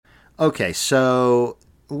Okay, so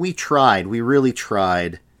we really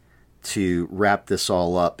tried to wrap this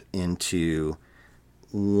all up into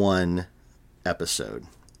one episode.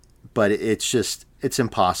 But it's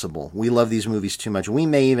impossible. We love these movies too much. We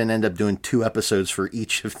may even end up doing 2 episodes for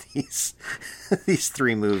each of these these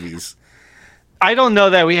 3 movies. I don't know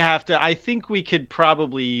that we have to. I think we could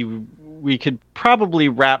probably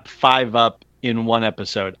wrap 5 up in one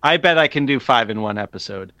episode. I bet I can do 5 in one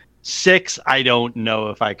episode. 6, I don't know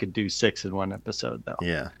if I could do 6 in one episode though.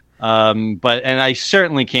 Yeah. And I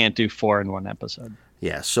certainly can't do 4 in one episode.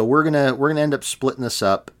 Yeah, so we're gonna end up splitting this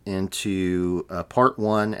up into a part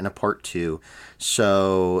 1 and a part 2.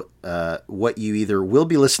 So what you either will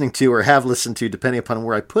be listening to or have listened to, depending upon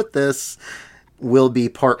where I put this, will be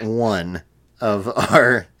part 1 of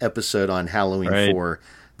our episode on Halloween 4,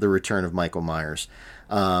 The Return of Michael Myers.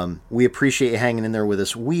 We appreciate you hanging in there with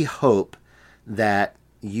us. We hope that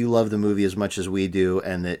you love the movie as much as we do,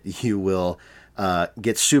 and that you will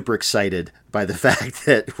get super excited by the fact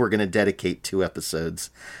that we're going to dedicate 2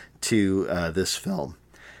 episodes to this film.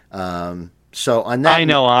 So on that, I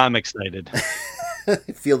know I'm excited.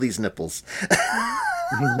 Feel these nipples.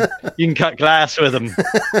 You can cut glass with them.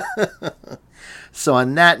 So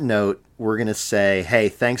on that note, we're going to say, hey,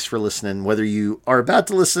 thanks for listening. Whether you are about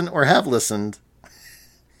to listen or have listened,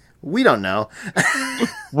 we don't know.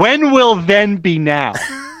 When will then be now?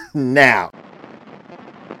 Now.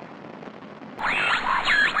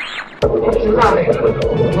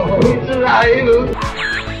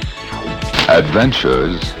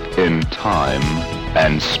 Adventures in time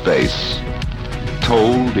and space,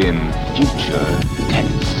 told in future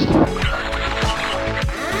tense.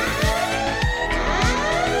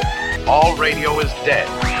 All radio is dead.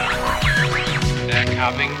 They're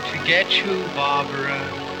coming to get you,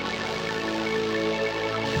 Barbara.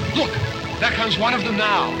 Look, there comes one of them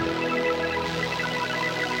now.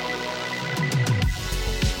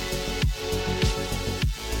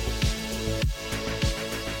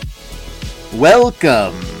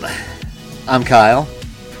 Welcome. I'm Kyle.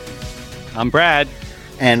 I'm Brad.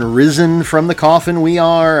 And risen from the coffin, we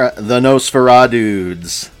are the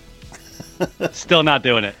Nosferadudes. Still not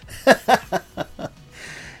doing it.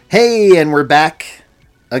 Hey, and we're back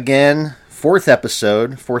again. 4th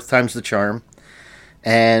episode. 4th time's the charm.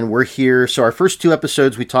 And we're here. So our first 2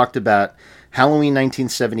 episodes, we talked about Halloween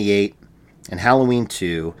 1978 and Halloween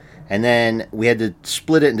 2. And then we had to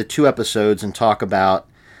split it into 2 episodes and talk about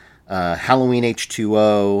Halloween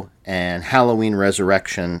H2O and Halloween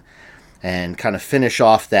Resurrection, and kind of finish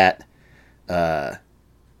off that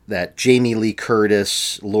Jamie Lee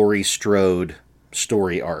Curtis, Laurie Strode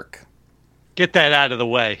story arc. Get that out of the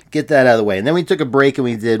way. And then we took a break and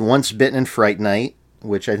we did Once Bitten and Fright Night,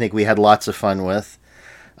 which I think we had lots of fun with.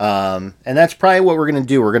 And that's probably what we're going to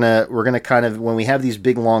do. We're gonna kind of, when we have these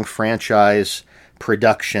big long franchise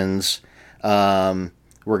productions,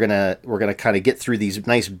 we're gonna kind of get through these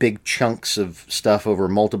nice big chunks of stuff over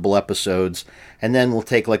multiple episodes, and then we'll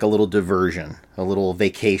take like a little diversion, a little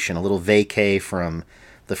vacation, a little vacay from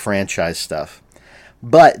the franchise stuff.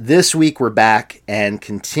 But this week we're back and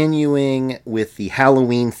continuing with the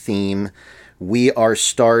Halloween theme. We are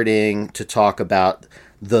starting to talk about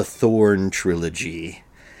the Thorn trilogy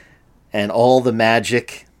and all the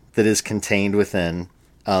magic that is contained within.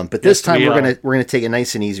 But this time we're gonna take it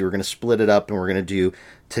nice and easy. We're gonna split it up, and we're gonna do,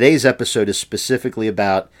 today's episode is specifically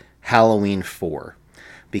about Halloween 4,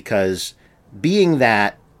 because being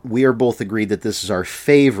that we are both agreed that this is our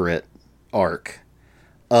favorite arc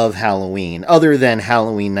of Halloween, other than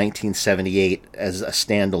Halloween 1978 as a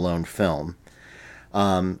standalone film.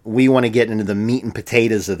 We want to get into the meat and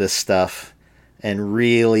potatoes of this stuff and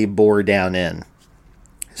really bore down in.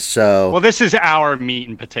 So, well, this is our meat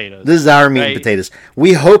and potatoes. This is our meat and potatoes.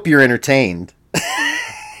 We hope you're entertained.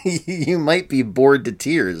 You might be bored to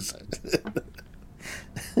tears.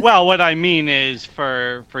 Well, what I mean is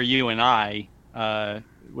for you and I,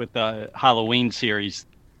 with the Halloween series,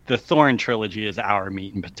 the Thorn trilogy is our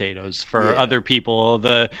meat and potatoes. For other people,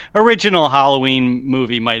 the original Halloween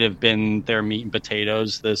movie might have been their meat and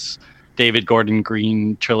potatoes. This David Gordon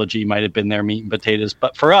Green trilogy might have been their meat and potatoes.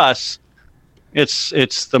 But for us,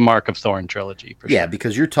 it's the Mark of Thorn trilogy. For yeah, sure.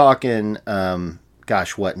 Because you're talking,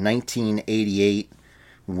 1988.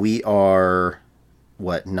 We are,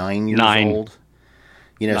 9 years old?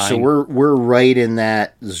 So we're right in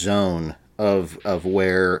that zone of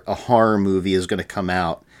where a horror movie is going to come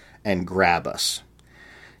out and grab us.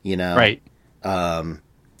 Right.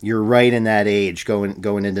 You're right in that age,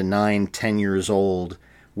 going into 9-10 years old,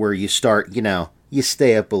 where you start, you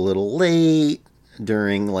stay up a little late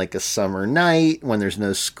during like a summer night when there's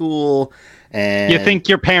no school, And you think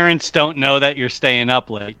your parents don't know that you're staying up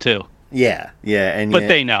late too. Yeah, but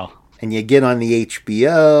they know. And you get on the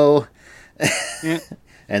HBO, Yeah.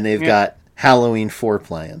 and they've got Halloween 4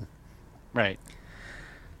 playing. Right.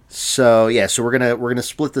 So we're gonna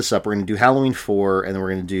split this up. We're gonna do Halloween 4, and then we're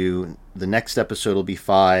gonna do the next episode will be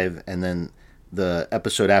 5, and then the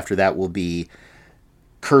episode after that will be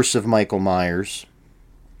Curse of Michael Myers,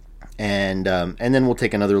 and then we'll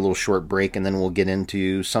take another little short break, and then we'll get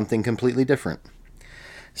into something completely different.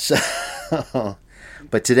 So,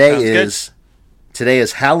 but today is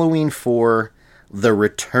Halloween 4, The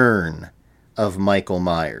Return of Michael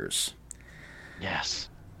Myers. Yes.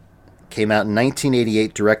 Came out in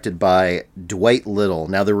 1988, directed by Dwight Little.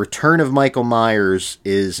 Now, the return of Michael Myers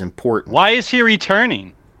is important. Why is he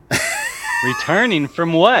returning? Returning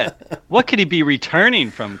from what? What could he be returning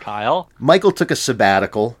from, Kyle? Michael took a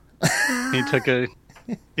sabbatical. He took a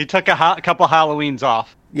couple Halloweens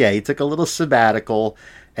off. Yeah, he took a little sabbatical,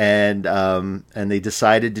 and they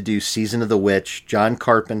decided to do Season of the Witch. John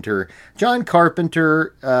Carpenter.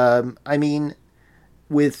 I mean,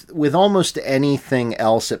 with almost anything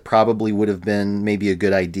else, it probably would have been maybe a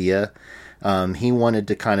good idea. He wanted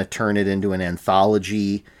to kind of turn it into an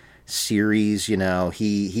anthology series. You know,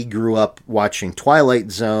 he grew up watching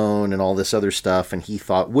Twilight Zone and all this other stuff, and he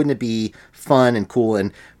thought, wouldn't it be fun and cool,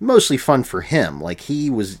 and mostly fun for him? Like, he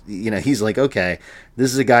was, he's like, okay,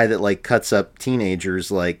 this is a guy that like cuts up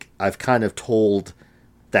teenagers. Like, I've kind of told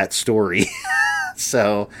that story.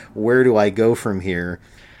 So where do I go from here?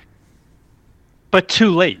 But too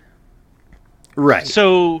late. Right.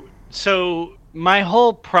 So my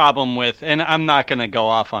whole problem with, and I'm not going to go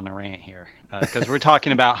off on a rant here, because we're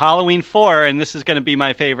talking about Halloween 4, and this is going to be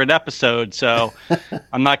my favorite episode, so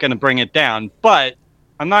I'm not going to bring it down. But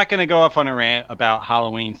I'm not going to go off on a rant about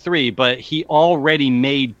Halloween 3, but he already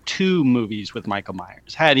made 2 movies with Michael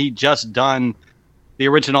Myers. Had he just done the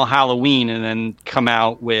original Halloween and then come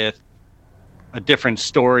out with a different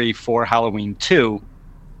story for Halloween 2,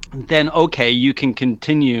 then okay, you can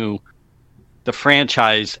continue the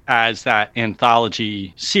franchise as that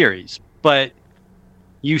anthology series. But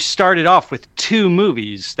you started off with 2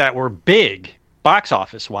 movies that were big, box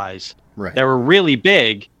office wise. Right. They were really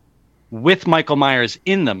big with Michael Myers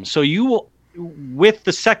in them. So with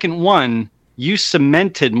the second one, you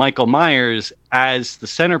cemented Michael Myers as the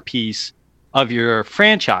centerpiece of your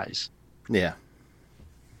franchise. Yeah.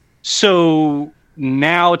 So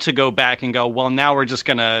now to go back and go, well, now we're just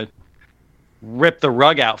going to rip the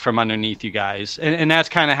rug out from underneath you guys. And that's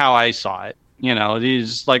kind of how I saw it.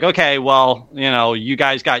 He's like, okay, well, you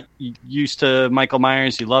guys got used to Michael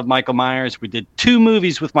Myers. You love Michael Myers. We did 2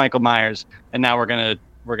 movies with Michael Myers, and now we're going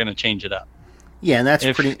to change it up. Yeah, and that's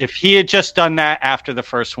if he had just done that after the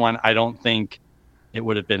first one, I don't think it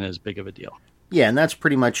would have been as big of a deal. Yeah, and that's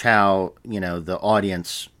pretty much how, the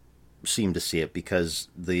audience seemed to see it, because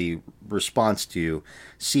the response to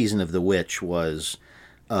Season of the Witch was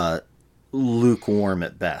lukewarm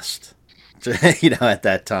at best. At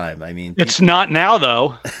that time. I mean, it's not now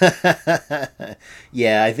though.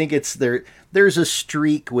 Yeah, I think it's there's a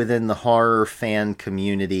streak within the horror fan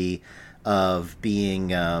community of being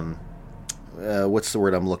what's the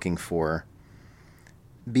word I'm looking for?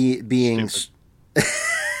 Being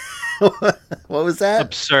what was that?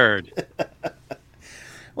 Absurd.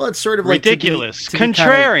 Well, it's sort of ridiculous. Like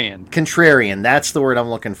contrarian. Contrarian. That's the word I'm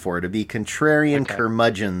looking for. To be contrarian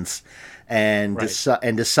curmudgeons. And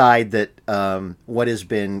decide that what has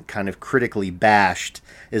been kind of critically bashed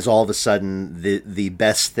is all of a sudden the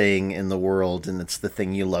best thing in the world, and it's the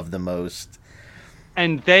thing you love the most.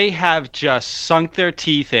 And they have just sunk their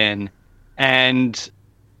teeth in, and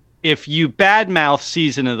if you badmouth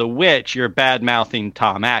Season of the Witch, you're badmouthing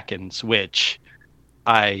Tom Atkins, which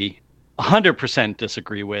I 100%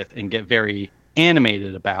 disagree with and get very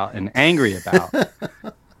animated about and angry about.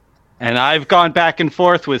 And I've gone back and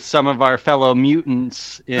forth with some of our fellow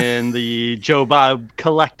mutants in the Joe Bob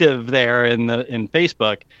Collective there in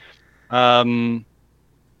Facebook.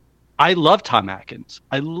 I love Tom Atkins.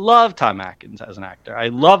 I love Tom Atkins as an actor. I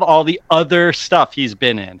love all the other stuff he's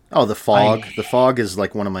been in. Oh, The Fog. The Fog is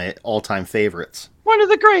like one of my all-time favorites. One of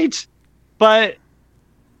the greats. But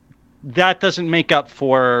that doesn't make up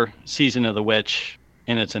for Season of the Witch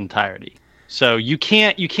in its entirety. So you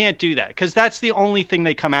can't do that, because that's the only thing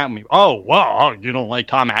they come at me. Oh, wow, you don't like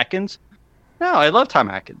Tom Atkins? No, I love Tom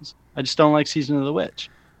Atkins. I just don't like Season of the Witch.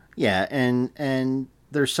 Yeah, and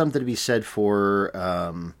there's something to be said for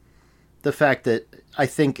the fact that I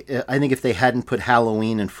think if they hadn't put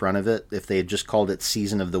Halloween in front of it, if they had just called it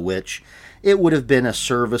Season of the Witch, it would have been a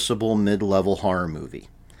serviceable mid-level horror movie.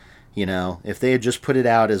 You know, if they had just put it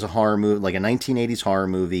out as a horror movie, like a 1980s horror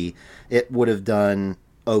movie, it would have done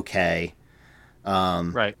okay.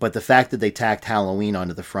 Right. But the fact that they tacked Halloween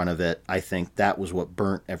onto the front of it, I think that was what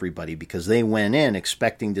burnt everybody, because they went in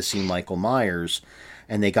expecting to see Michael Myers,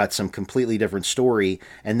 and they got some completely different story.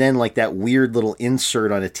 And then like that weird little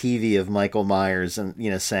insert on a TV of Michael Myers, and you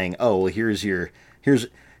know, saying, "Oh, well,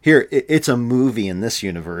 it's a movie in this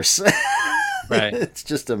universe." Right. It's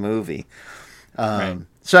just a movie. Right.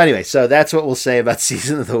 So anyway, so that's what we'll say about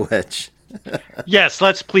Season of the Witch. Yes,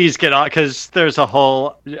 let's please get on, because there's a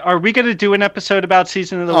whole. Are we going to do an episode about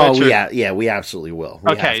Season of the Witch? Oh, yeah, we absolutely will.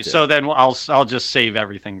 We okay, so then I'll just save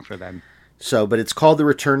everything for then. So, but it's called The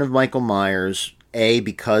Return of Michael Myers, A,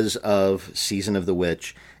 because of Season of the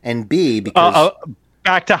Witch, and B, because...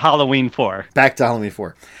 back to Halloween 4. Back to Halloween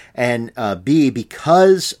 4. And B,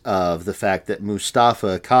 because of the fact that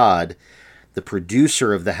Mustafa Akkad, the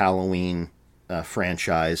producer of the Halloween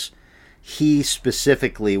franchise, he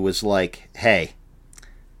specifically was like, "Hey,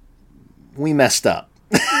 we messed up."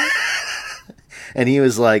 And he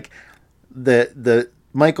was like, the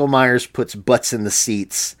Michael Myers puts butts in the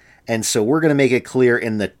seats, and so we're going to make it clear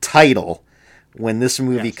in the title when this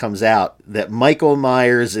movie comes out that Michael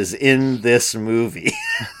Myers is in this movie.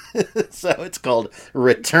 So it's called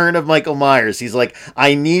Return of Michael Myers. He's like,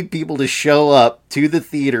 I need people to show up to the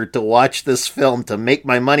theater to watch this film to make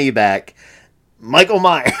my money back. Michael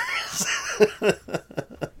Myers.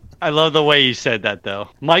 I love the way you said that, though.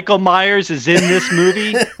 Michael Myers is in this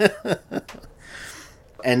movie.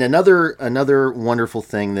 And another wonderful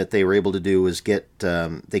thing that they were able to do was get,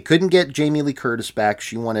 they couldn't get Jamie Lee Curtis back.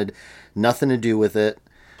 She wanted nothing to do with it.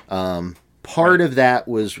 Part of that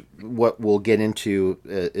was what we'll get into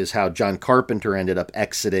is how John Carpenter ended up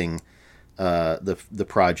exiting the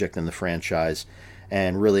project and the franchise.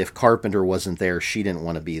 And really, if Carpenter wasn't there, she didn't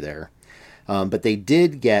want to be there. But they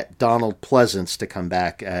did get Donald Pleasance to come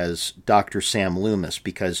back as Dr. Sam Loomis,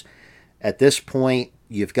 because at this point,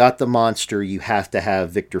 you've got the monster, you have to have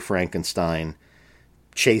Victor Frankenstein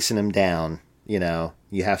chasing him down. You know,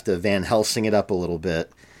 you have to Van Helsing it up a little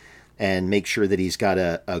bit and make sure that he's got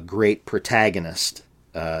a great protagonist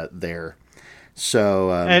there.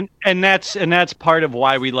 So and that's part of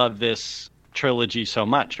why we love this trilogy so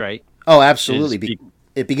much, right? Oh, absolutely.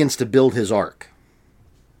 It begins to build his arc.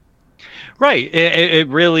 Right. It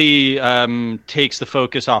really takes the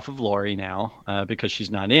focus off of Laurie now because she's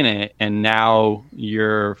not in it. And now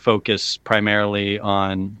you're focused primarily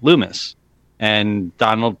on Loomis. And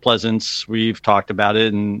Donald Pleasance, we've talked about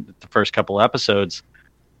it in the first couple episodes.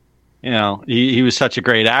 You know, he was such a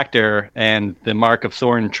great actor. And the Mark of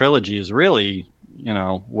Thorn trilogy is really, you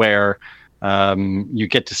know, where you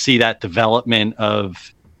get to see that development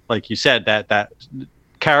of, like you said, that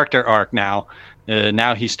character arc now.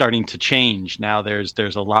 Now he's starting to change. Now there's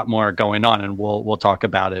a lot more going on, and we'll talk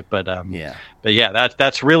about it. But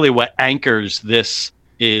that's really what anchors this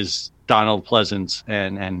is Donald Pleasance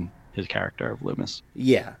and his character of Loomis.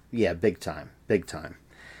 Yeah, big time.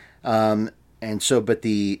 And so, but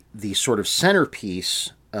the sort of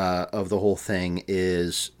centerpiece of the whole thing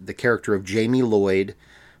is the character of Jamie Lloyd,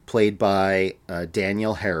 played by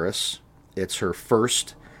Danielle Harris. It's her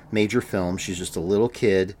first major film. She's just a little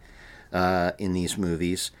kid in these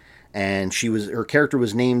movies, and her character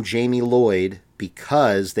was named Jamie Lloyd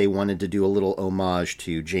because they wanted to do a little homage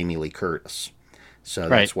to Jamie Lee Curtis, so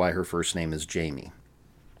that's why her first name is Jamie.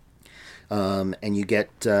 And you get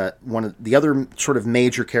one of the other sort of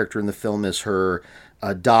major character in the film is her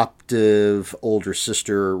adoptive older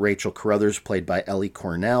sister Rachel Carruthers, played by Ellie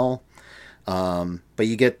Cornell. But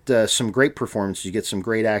you get some great performances. You get some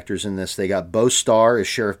great actors in this. They got Bo Starr as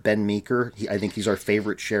Sheriff Ben Meeker. I think he's our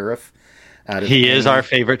favorite sheriff. He is our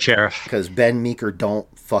favorite sheriff. Because Ben Meeker don't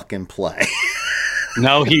fucking play.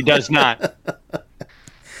 No, he does not.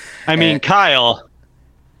 I mean, Kyle,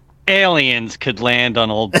 aliens could land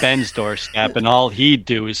on old Ben's doorstep, and all he'd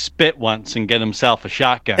do is spit once and get himself a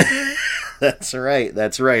shotgun. That's right,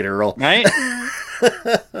 Earl. Right?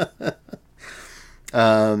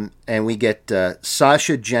 And we get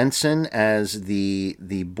Sasha Jensen as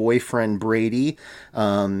the boyfriend Brady.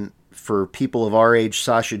 For people of our age,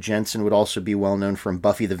 Sasha Jensen would also be well known from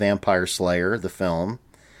Buffy the Vampire Slayer, the film.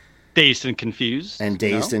 Dazed and Confused. And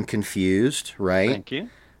Dazed and Confused, right? Thank you.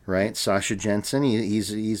 Right, Sasha Jensen.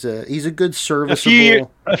 He's a good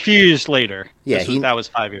serviceable. A few years later. Yeah, that was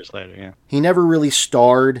 5 years later. Yeah. He never really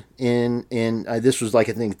starred in. This was like,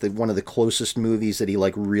 I think, one of the closest movies that he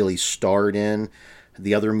like really starred in.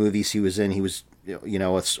 The other movies he was in, he was, you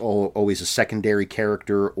know, it's always a secondary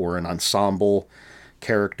character or an ensemble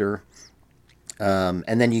character.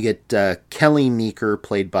 And then you get Kelly Meeker,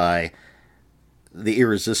 played by the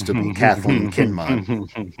irresistible Kathleen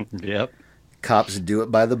Kinmont. Yep. Cops do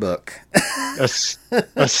it by the book.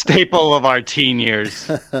 A staple of our teen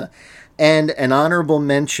years. And an honorable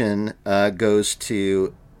mention goes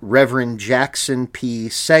to Reverend Jackson P.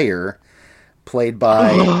 Sayer, played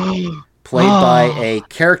by a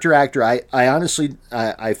character actor. I honestly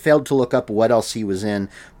I failed to look up what else he was in,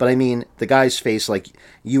 but I mean the guy's face, like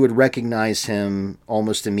you would recognize him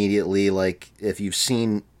almost immediately. Like if you've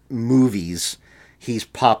seen movies, he's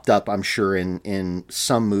popped up, I'm sure, in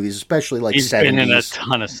some movies, especially like he's 70s. Been in a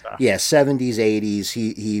ton of stuff. Yeah, 70s, 80s.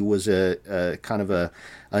 He was a kind of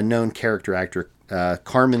a known character actor.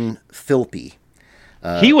 Carmen Philby.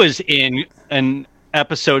 He was in an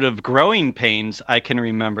episode of Growing Pains, I can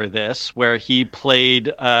remember this, where he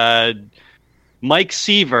played Mike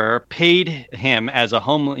Seaver paid him as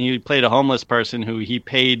he played a homeless person who he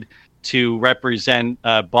paid to represent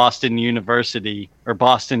Boston University or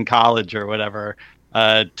Boston College or whatever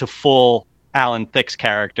to fool Alan Thicke's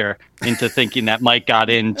character into thinking that Mike got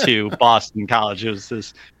into Boston College. It was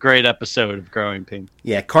this great episode of Growing Pains.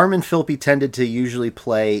 Yeah, Carmen Philby tended to usually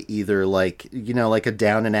play either like a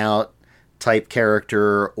down and out type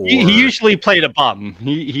character, or he usually played a bum.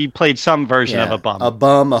 He played some version of a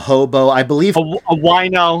bum, a hobo. I believe a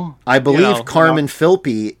wino. I believe Carmen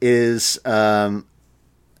Philby is.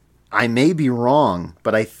 I may be wrong,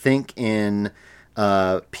 but I think in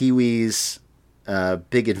Pee-wee's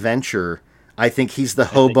Big Adventure, I think he's the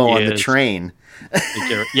hobo on the train.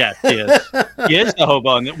 Yes, he is. He is the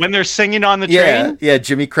hobo when they're singing on the train. Yeah,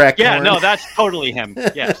 Jimmy Crackhorn. Yeah, no, that's totally him.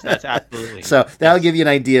 Yes, that's absolutely him. So that'll give you an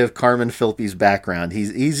idea of Carmen Philby's background.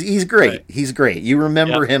 He's great. Right. He's great. You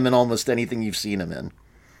remember him in almost anything you've seen him in.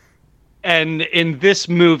 And in this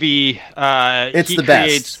movie, he creates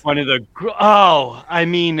best. One of the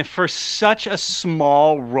for such a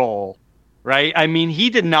small role, right? I mean,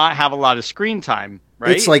 he did not have a lot of screen time,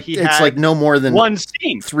 right? It's like no more than one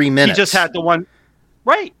scene, 3 minutes. He just had the one,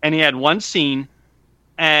 right? And he had one scene,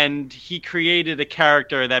 and he created a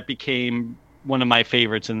character that became one of my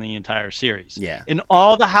favorites in the entire series. Yeah. In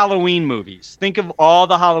all the Halloween movies, think of all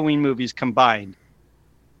the Halloween movies combined.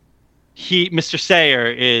 Mr. Sayer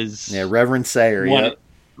is Reverend Sayer.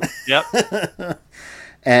 Yep.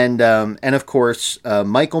 And of course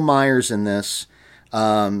Michael Myers in this.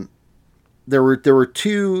 There were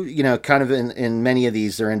two, kind of in many of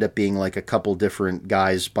these there end up being like a couple different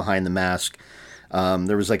guys behind the mask.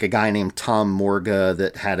 There was like a guy named Tom Morga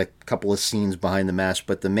that had a couple of scenes behind the mask,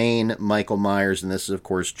 but the main Michael Myers, and this is of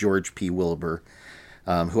course George P. Wilbur,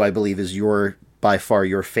 who I believe is by far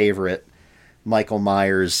your favorite Michael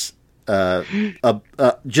Myers.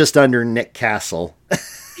 Just under Nick Castle.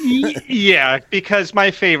 Yeah, because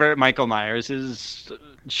my favorite Michael Myers is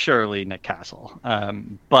surely Nick Castle.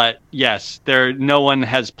 But yes, no one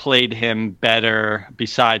has played him better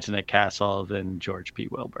besides Nick Castle than George P.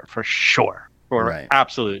 Wilbur, for sure.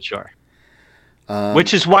 Absolute sure.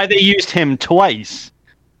 Which is why they used him twice.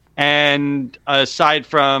 And aside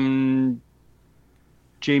from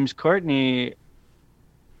James Courtney,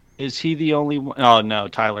 is he the only one? Oh, no,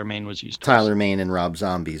 Tyler Mane was used twice. Tyler Mane and Rob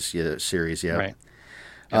Zombie's series, yeah.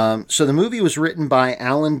 Right. So the movie was written by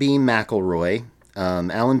Alan B. McElroy.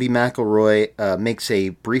 Alan B. McElroy makes a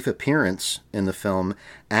brief appearance in the film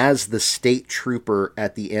as the state trooper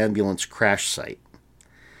at the ambulance crash site.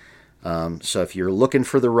 So if you're looking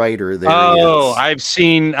for the writer, there he is. Oh, I've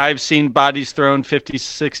seen bodies thrown 50,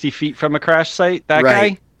 60 feet from a crash site. That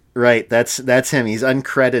guy? Right, that's him. He's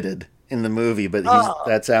uncredited in the movie, but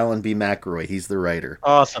that's Alan B. McElroy. He's the writer.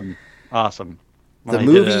 Awesome. The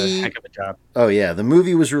movie did a heck of a job. Oh yeah, the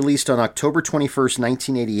movie was released on October 21st,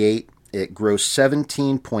 1988. It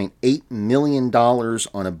grossed $17.8 million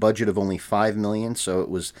on a budget of only $5 million, so it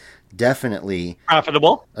was definitely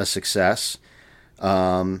profitable, a success.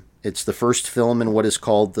 It's the first film in what is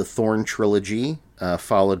called the Thorn Trilogy,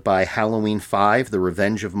 followed by Halloween 5: The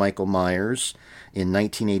Revenge of Michael Myers in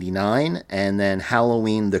 1989, and then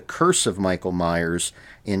Halloween: The Curse of Michael Myers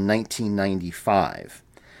in 1995.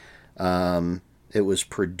 It was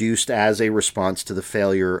produced as a response to the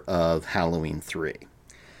failure of Halloween 3.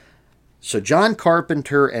 So John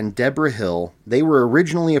Carpenter and Deborah Hill, they were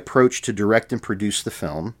originally approached to direct and produce the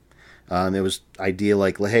film. It was idea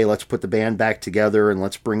like, hey, let's put the band back together and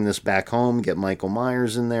let's bring this back home, get Michael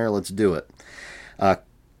Myers in there, let's do it.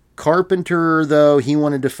 Carpenter, though, he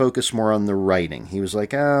wanted to focus more on the writing. He was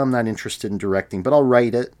like, I'm not interested in directing, but I'll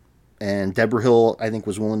write it. And Deborah Hill, I think,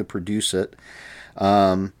 was willing to produce it.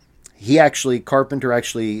 Carpenter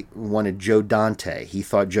actually wanted Joe Dante. He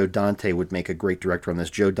thought Joe Dante would make a great director on this.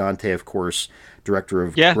 Joe Dante, of course, director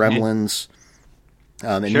of Gremlins.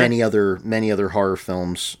 and Sure. many other horror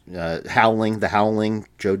films. Howling, The Howling,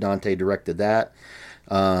 Joe Dante directed that.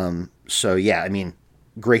 So yeah, I mean,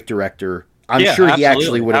 great director. I'm sure he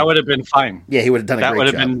actually would have. That would have been fine. Yeah, he would have done a That great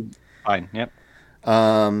would job. have been fine. Yep.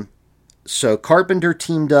 So Carpenter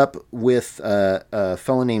teamed up with a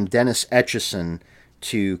fellow named Dennis Etchison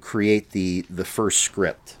to create the first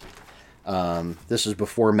script. This is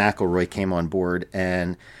before McElroy came on board,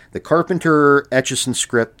 and the Carpenter Etchison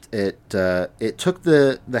script it took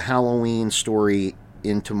the Halloween story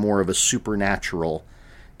into more of a supernatural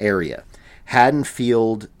area.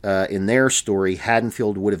 Haddonfield, in their story,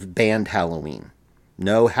 Haddonfield would have banned Halloween.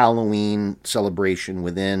 No Halloween celebration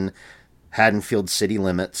within Haddonfield city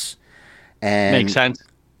limits. And, Makes sense.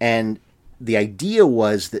 And the idea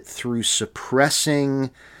was that through suppressing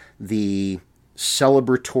the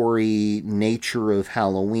celebratory nature of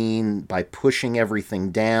Halloween, by pushing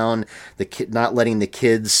everything down, not letting the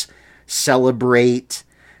kids celebrate,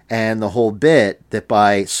 and the whole bit, that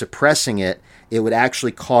by suppressing it, it would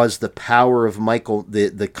actually cause the power of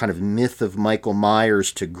the kind of myth of Michael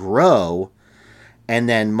Myers to grow, and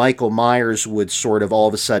then Michael Myers would sort of all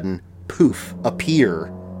of a sudden, poof,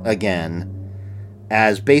 appear again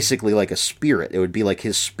as basically like a spirit. It would be like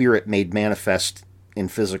his spirit made manifest in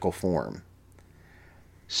physical form.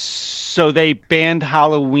 So they banned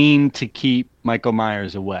Halloween to keep Michael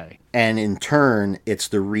Myers away. And in turn, it's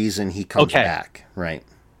the reason he comes back, right?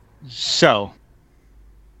 So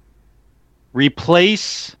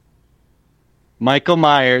replace Michael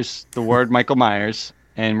Myers, the word Michael Myers,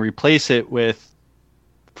 and replace it with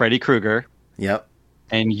Freddy Krueger. Yep.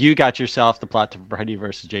 And you got yourself the plot to Freddy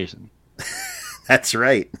versus Jason. That's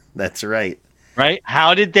right. That's right. Right?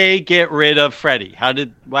 How did they get rid of Freddy?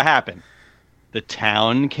 What happened? The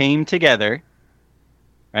town came together,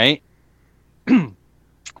 right?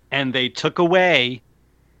 And they took away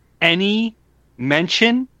any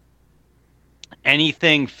mention,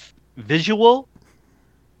 anything visual,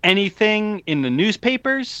 anything in the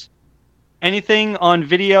newspapers, anything on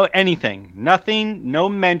video, anything. Nothing, no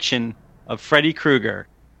mention of Freddy Krueger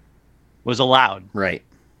was allowed. Right.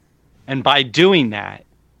 And by doing that,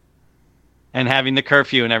 and having the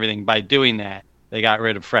curfew and everything, by doing that, they got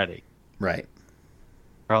rid of Freddy. Right.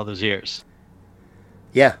 For all those years.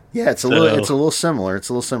 Yeah, it's a little similar.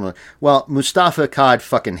 Well, Mustafa Akkad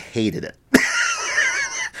fucking hated it.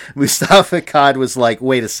 Mustafa Akkad was like,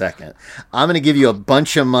 "Wait a second, I'm going to give you a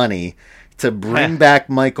bunch of money to bring back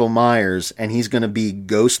Michael Myers, and he's going to be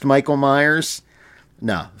Ghost Michael Myers?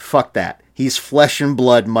 No, fuck that. He's flesh and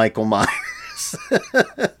blood Michael Myers."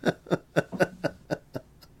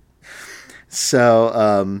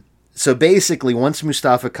 So basically, once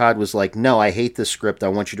Mustafa Akkad was like, "No, I hate this script. I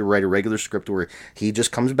want you to write a regular script where he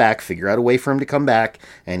just comes back, figure out a way for him to come back,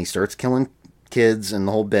 and he starts killing kids and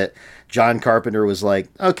the whole bit." John Carpenter was like,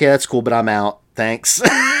 "Okay, that's cool, but I'm out. Thanks."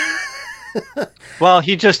 Well,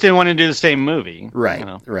 he just didn't want to do the same movie. Right, you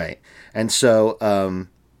know? Right. And so,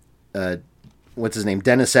 what's his name?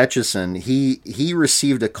 Dennis Etchison, he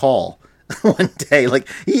received a call one day. Like,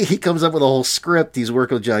 he comes up with a whole script. He's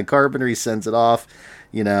working with John Carpenter. He sends it off.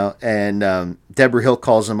 And Deborah Hill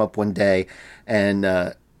calls him up one day and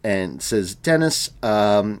says, "Dennis,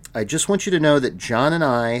 I just want you to know that John and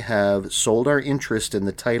I have sold our interest in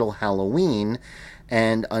the title Halloween,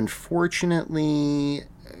 and unfortunately,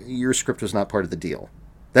 your script was not part of the deal."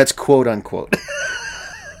 That's quote unquote.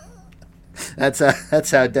 That's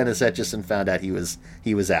how Dennis Etchison found out he was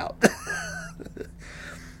out.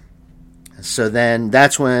 So then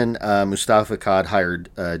that's when Mustafa Akkad hired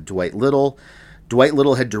Dwight Little. Dwight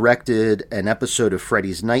Little had directed an episode of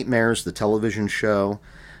Freddy's Nightmares, the television show,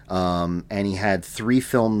 and he had 3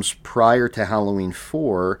 films prior to Halloween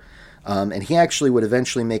 4, and he actually would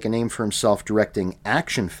eventually make a name for himself directing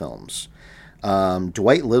action films.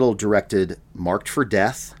 Dwight Little directed Marked for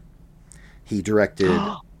Death. He directed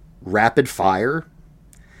Rapid Fire,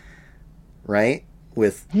 right?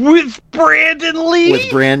 With Brandon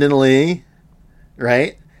Lee?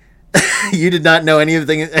 Right? You did not know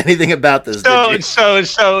anything about this, did you? So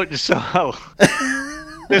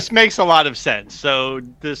this makes a lot of sense. So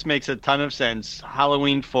this makes a ton of sense.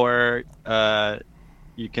 Halloween 4,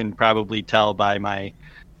 you can probably tell by my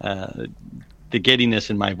the giddiness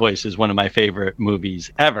in my voice, is one of my favorite movies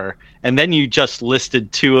ever. And then you just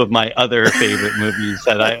listed 2 of my other favorite movies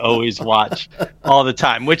that I always watch all the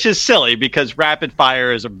time, which is silly because Rapid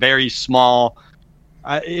Fire is a very small.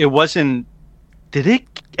 It wasn't. Did it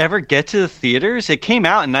ever get to the theaters? It came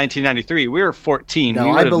out in 1993. We were 14.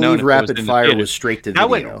 No, I believe Rapid Fire was straight to video. That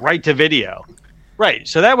went right to video. Right.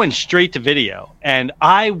 So that went straight to video. And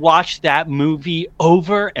I watched that movie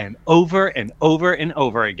over and over and over and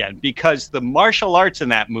over again because the martial arts in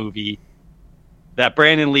that movie that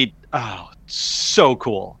Brandon Lee, so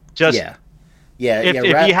cool. Just if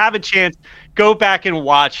you have a chance, go back and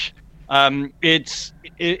watch.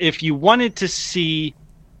 If you wanted to see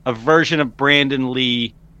a version of Brandon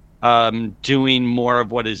Lee doing more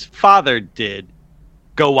of what his father did,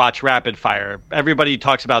 go watch Rapid Fire. Everybody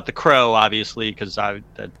talks about The Crow, obviously, because all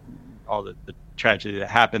the tragedy that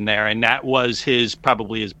happened there, and that was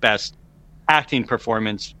probably his best acting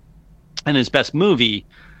performance and his best movie.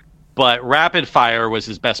 But Rapid Fire was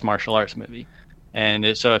his best martial arts movie,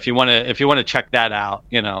 and so if you want to check that out,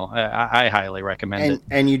 I highly recommend it.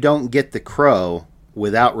 And you don't get The Crow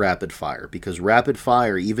without Rapid Fire, because Rapid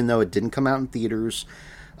Fire, even though it didn't come out in theaters,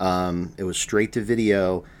 it was straight to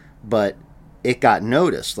video, but it got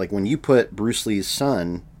noticed. Like when you put Bruce Lee's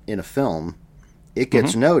son in a film, it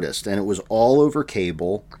gets noticed, and it was all over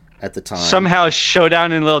cable at the time. Somehow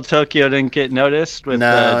Showdown in Little Tokyo didn't get noticed with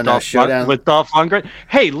Dolph Lundgren.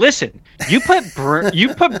 Hey, listen, you put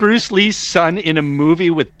Bruce Lee's son in a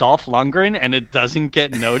movie with Dolph Lundgren and it doesn't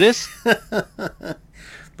get noticed?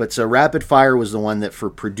 But so Rapid Fire was the one that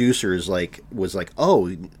for producers was like,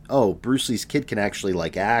 oh, Bruce Lee's kid can actually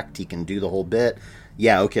act, he can do the whole bit.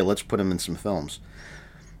 Yeah, okay, let's put him in some films.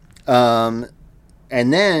 And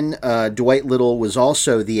then Dwight Little was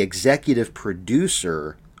also the executive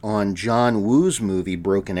producer on John Woo's movie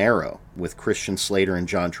Broken Arrow with Christian Slater and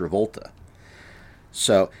John Travolta.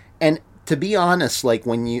 So, and to be honest,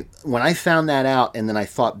 when I found that out, and then I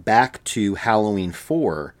thought back to Halloween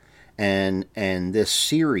 4 and this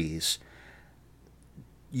series,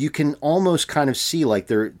 you can almost kind of see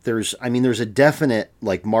there's a definite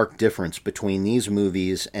marked difference between these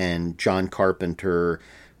movies and John Carpenter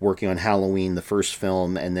working on Halloween, the first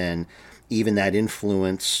film, and then even that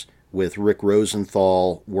influence with Rick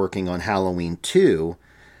Rosenthal working on Halloween 2.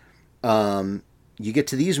 You get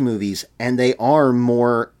to these movies and they are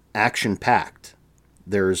more action packed.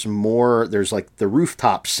 There's the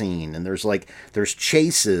rooftop scene, and there's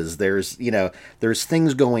chases, there's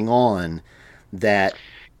things going on that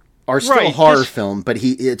are still horror film, but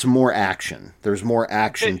it's more action. There's more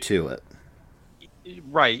action to it.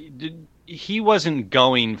 Right. He wasn't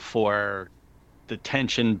going for the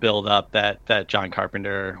tension build up that John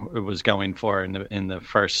Carpenter was going for in the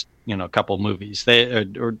first couple movies.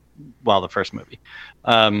 The first movie.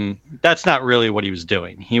 That's not really what he was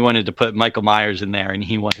doing. He wanted to put Michael Myers in there, and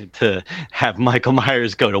he wanted to have Michael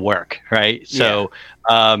Myers go to work, right? So,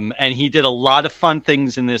 and he did a lot of fun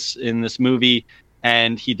things in this movie,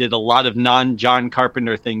 and he did a lot of non-John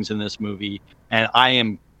Carpenter things in this movie, and I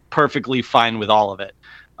am perfectly fine with all of it.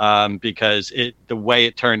 Because the way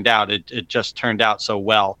it turned out, it just turned out so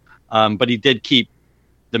well. But he did keep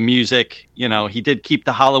the music, he did keep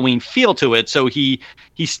the Halloween feel to it. So he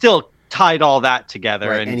still tied all that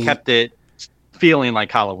together, right, and kept it feeling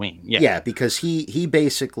like Halloween. Yeah, because he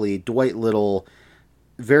basically, Dwight Little,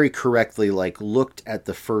 very correctly looked at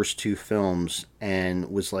the first two films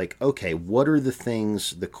and was like, okay, what are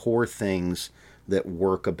the core things that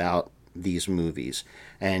work about these movies?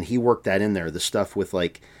 And he worked that in there, the stuff with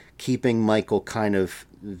keeping Michael kind of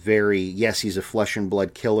very, yes, he's a flesh and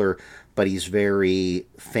blood killer, but he's very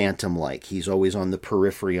Phantom-like. He's always on the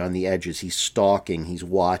periphery, on the edges. He's stalking, he's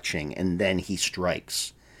watching, and then he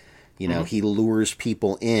strikes. He lures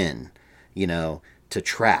people in, to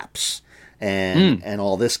traps and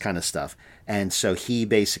all this kind of stuff. And so he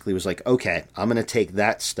basically was like, okay, I'm going to take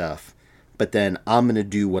that stuff, but then I'm going to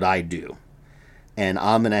do what I do. And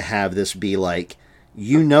I'm going to have this be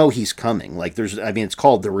he's coming. It's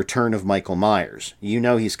called The Return of Michael Myers.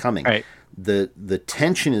 He's coming. Right. The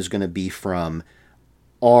tension is going to be from,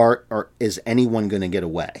 is anyone going to get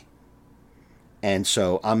away? And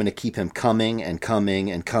so I'm going to keep him coming and coming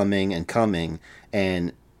and coming and coming.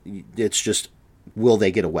 And it's just, will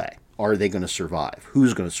they get away? Are they going to survive?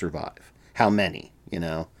 Who's going to survive? How many,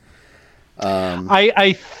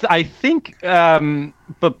 I think,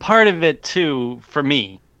 but part of it too, for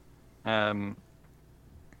me,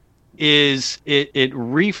 is it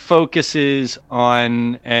refocuses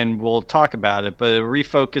on, and we'll talk about it, but it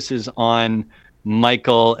refocuses on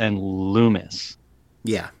Michael and Loomis.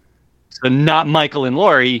 Yeah. So not Michael and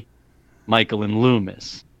Laurie, Michael and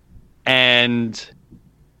Loomis. And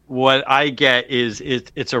what I get is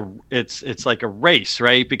it's like a race,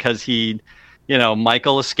 right? Because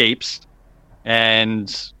Michael escapes,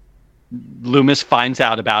 and Loomis finds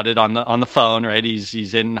out about it on the phone, right?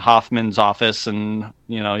 He's in Hoffman's office, and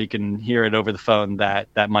he can hear it over the phone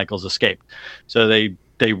that Michael's escaped. So they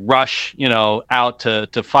they rush, out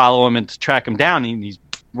to follow him and to track him down. And he's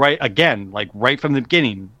right from the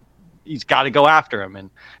beginning. He's got to go after him,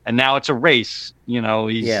 and now it's a race.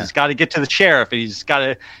 He's got to get to the sheriff, and he's got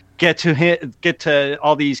to get to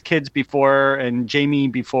all these kids and Jamie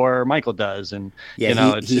before Michael does. And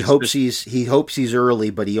he hopes he's early,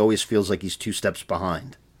 but he always feels like he's 2 steps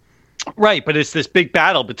behind. Right, but it's this big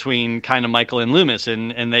battle between kind of Michael and Loomis,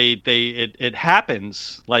 and it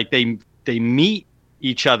happens like they meet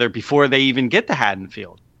each other before they even get to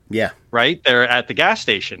Haddonfield. Yeah, right. They're at the gas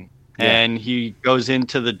station, and he goes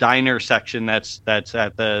into the diner section that's at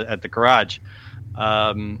the garage,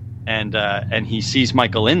 and he sees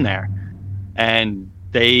Michael in there, and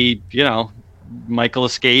Michael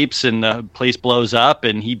escapes and the place blows up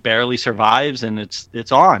and he barely survives, and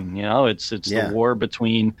it's on. It's the war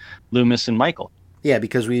between Loomis and Michael. Yeah,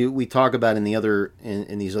 because we talk about in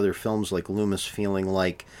these other films, like Loomis feeling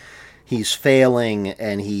like he's failing,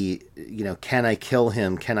 and he, can I kill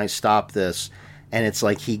him? Can I stop this? And it's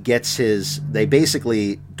like he gets they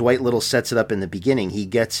basically, Dwight Little sets it up in the beginning. He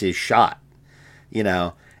gets his shot,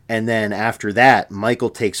 and then after that, Michael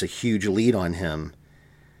takes a huge lead on him,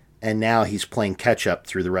 and now he's playing catch up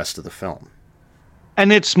through the rest of the film.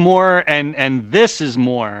 And it's more, and this is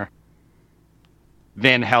more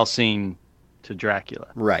Van Helsing to Dracula.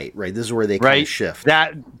 Right. This is where they kind of shift.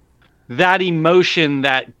 That emotion,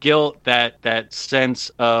 that guilt, that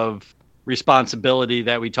sense of responsibility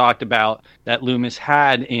that we talked about that Loomis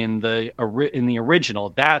had in the original,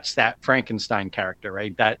 that's that Frankenstein character,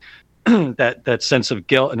 right? That sense of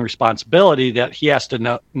guilt and responsibility that he has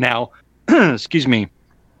to now excuse me,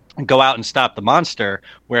 go out and stop the monster.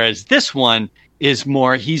 Whereas this one is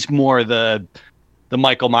he's more the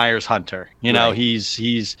Michael Myers hunter.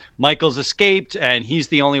 He's Michael's escaped and he's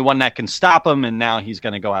the only one that can stop him, and now he's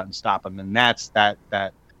going to go out and stop him. And that's that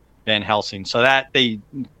Van Helsing. So that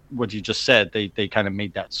what you just said, they kind of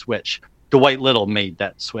made that switch. Dwight Little made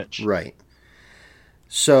that switch. Right.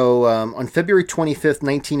 So on February 25th,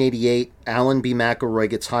 1988, Alan B. McElroy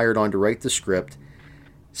gets hired on to write the script.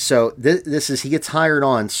 So he gets hired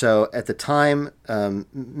on. So at the time,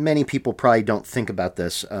 many people probably don't think about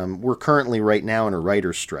this. We're currently right now in a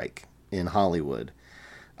writer's strike in Hollywood.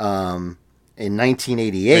 In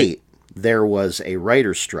 1988, there was a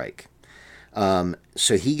writer's strike.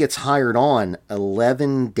 So he gets hired on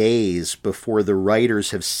 11 days before the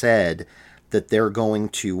writers have said that they're going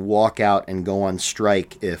to walk out and go on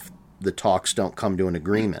strike if the talks don't come to an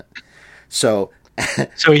agreement. So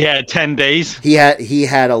he had 10 days? He had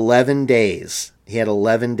 11 days. He had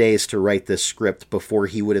 11 days to write this script before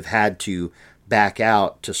he would have had to back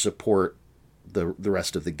out to support the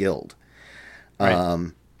rest of the guild.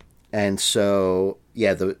 Right. And so,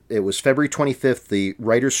 it was February 25th. The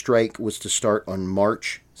writer's strike was to start on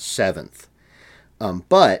March 7th.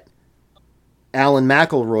 But Alan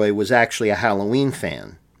McElroy was actually a Halloween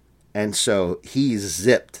fan. And so he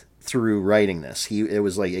zipped through writing this. It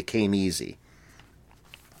was like it came easy.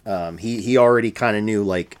 He already kind of knew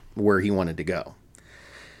like where he wanted to go.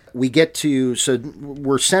 So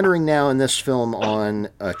we're centering now in this film on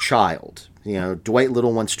a child. Dwight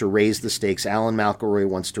Little wants to raise the stakes. Alan McElroy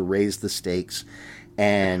wants to raise the stakes,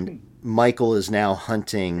 and Michael is now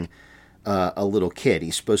hunting a little kid.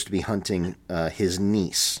 He's supposed to be hunting his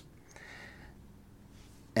niece.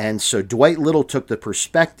 And so Dwight Little took the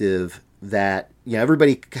perspective that,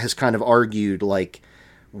 everybody has kind of argued like,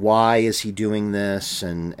 why is he doing this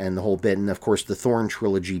and the whole bit. And of course the Thorn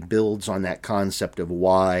trilogy builds on that concept of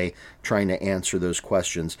why, trying to answer those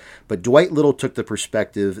questions. But Dwight Little took the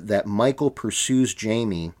perspective that Michael pursues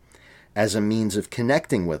Jamie as a means of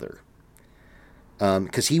connecting with her.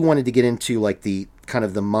 Because he wanted to get into like the kind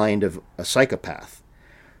of the mind of a psychopath.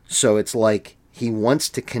 So it's like he wants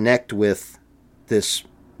to connect with this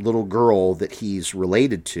little girl that he's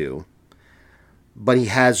related to, but he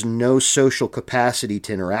has no social capacity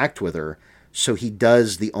to interact with her, so he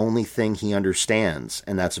does the only thing he understands,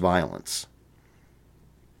 and that's violence.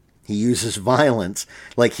 He uses violence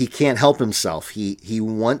like he can't help himself. He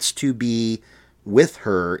wants to be with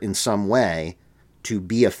her in some way, to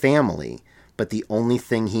be a family, but the only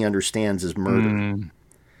thing he understands is murder.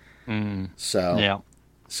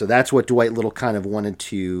 So that's what Dwight Little kind of wanted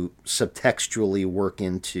to subtextually work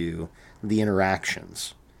into the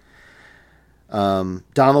interactions.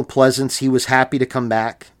 Donald Pleasance, he was happy to come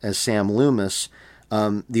back as Sam Loomis.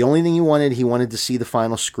 The only thing he wanted to see the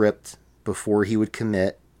final script before he would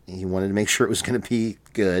commit. He wanted to make sure it was going to be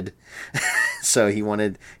good. So he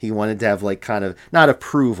wanted to have like kind of, not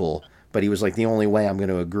approval, but he was like, the only way I'm going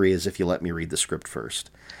to agree is if you let me read the script first.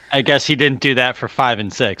 I guess he didn't do that for 5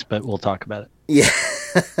 and 6, but we'll talk about it. Yeah.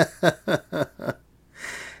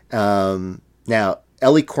 Now,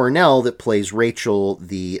 Ellie Cornell, that plays Rachel,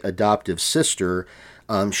 the adoptive sister,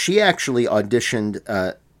 she actually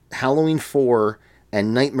auditioned Halloween 4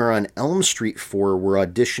 and Nightmare on Elm Street 4 were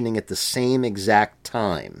auditioning at the same exact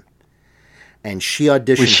time. And she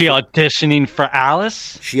auditioned... Was she auditioning for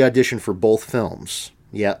Alice? She auditioned for both films.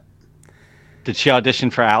 Yep. Did she audition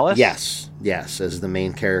for Alice? Yes, as the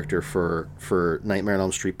main character for Nightmare on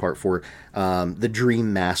Elm Street Part 4. The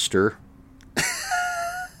Dream Master.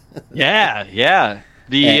 Yeah.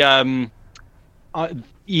 The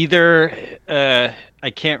I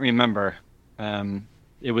can't remember.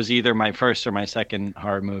 It was either my first or my second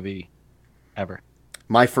horror movie ever.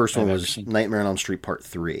 My first one was Nightmare on Elm Street Part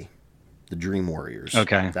 3, The Dream Warriors.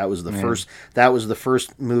 Okay. That was the first. That was the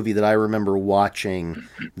first movie that I remember watching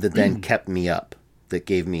that then kept me up, that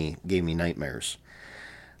gave me nightmares.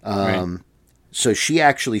 Right. So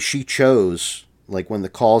she chose, like, when the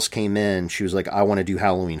calls came in, she was like, I want to do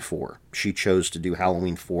Halloween 4. She chose to do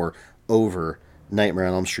Halloween 4 over Nightmare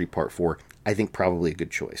on Elm Street Part 4. I think probably a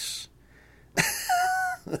good choice.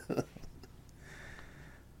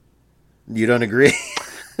 You don't agree?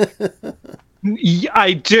 Yeah,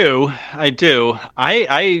 I do.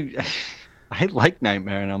 I like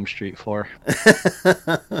Nightmare on Elm Street 4.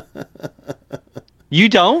 You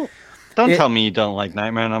don't? Don't tell me you don't like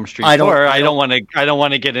Nightmare on Elm Street 4. I don't want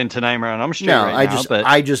to get into Nightmare on Elm Street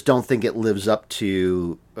I just don't think it lives up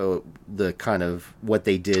to the kind of what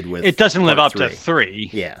they did with. It doesn't live up 3. to 3.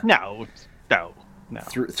 Yeah. No.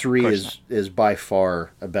 3 is by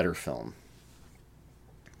far a better film.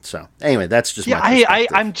 So anyway, that's just my perspective.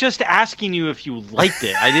 I'm just asking you if you liked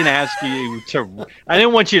it. I didn't ask you to. I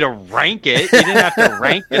didn't want you to rank it. You didn't have to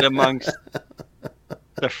rank it amongst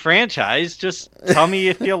the franchise. Just tell me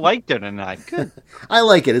if you liked it or not. Good. I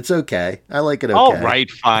like it. It's okay. I like it. Okay. All right,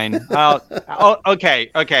 fine.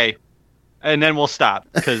 Okay. And then we'll stop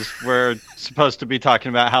because we're supposed to be talking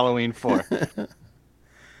about Halloween 4.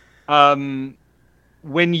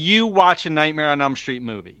 When you watch a Nightmare on Elm Street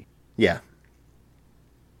movie, yeah,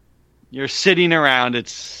 you're sitting around.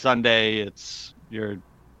 It's Sunday. You're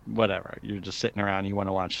just sitting around. You want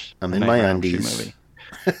to watch. I'm in my undies. Movie.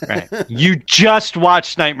 Right. You just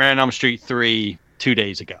watched Nightmare on Elm Street 3 2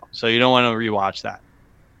 days ago, so you don't want to rewatch that.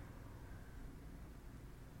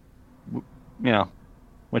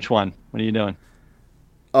 Which one? What are you doing?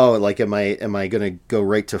 Oh, like am I going to go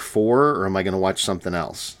right to 4 or am I going to watch something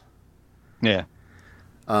else? Yeah.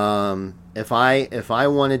 If I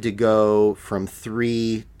wanted to go from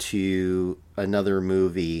 3 to another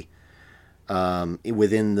movie,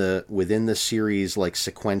 within the series, like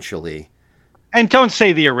sequentially. And don't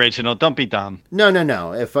say the original. Don't be dumb.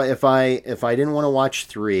 No. If I didn't want to watch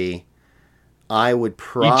 3, I would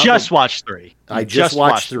probably. You just watched 3. I just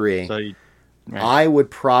watched 3. So right. I would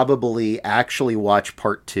probably actually watch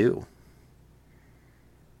Part 2.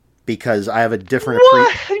 Because I have a different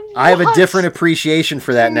appreciation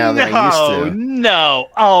for that now than I used to. No.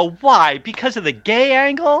 Oh, why? Because of the gay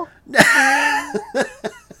angle?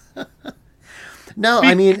 No,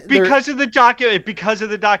 I mean because of the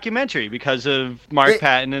documentary, because of Mark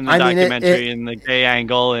Patton and the documentary and the gay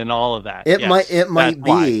angle and all of that. It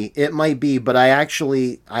might be, but I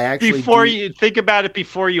actually you think about it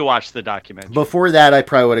before you watch the documentary. Before that, I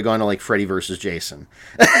probably would have gone to like Freddy versus Jason.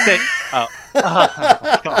 Oh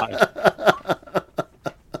God.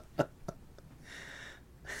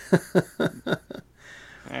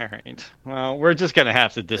 All right. Well, we're just gonna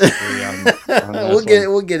have to disagree on this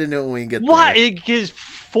we'll get into it when we get there. Why? Because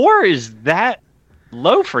 4 is that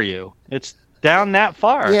low for you? It's down that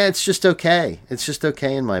far. Yeah, it's just okay. It's just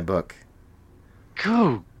okay in my book.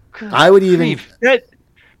 Good I would even.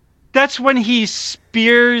 That's when he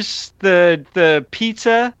spears the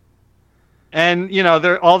pizza, and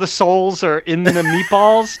all the souls are in the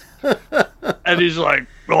meatballs, and he's like,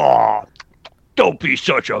 "Oh, don't be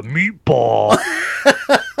such a meatball."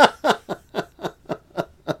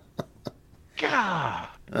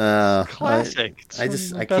 God, classic. I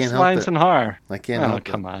can't help it. Lines in horror. I can't help it.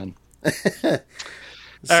 Come on. All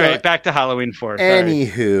right, back to Halloween 4.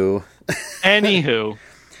 Anywho,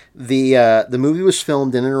 the movie was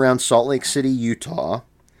filmed in and around Salt Lake City, Utah.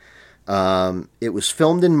 It was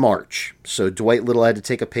filmed in March, so Dwight Little had to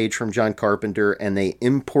take a page from John Carpenter, and they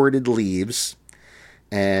imported leaves.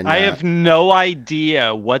 And I have no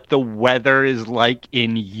idea what the weather is like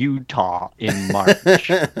in Utah in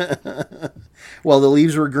March. Well, the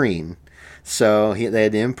leaves were green, so they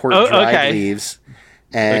had to import dried leaves.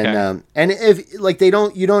 And if like you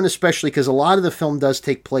don't especially because a lot of the film does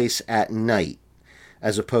take place at night.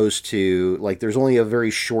 as opposed to, like, there's only a very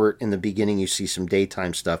short, in the beginning you see some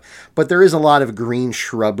daytime stuff, but there is a lot of green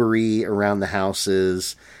shrubbery around the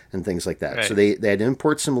houses and things like that. Right. So they had to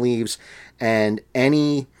import some leaves, and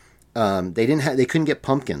they couldn't get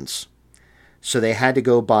pumpkins. So they had to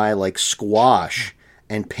go buy like squash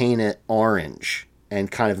and paint it orange and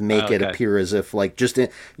kind of make it appear as if, like, just,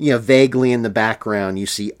 vaguely in the background you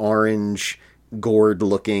see orange gourd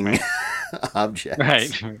looking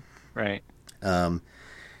objects. Right.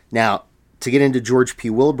 Now, to get into George P.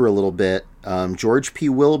 Wilbur a little bit, George P.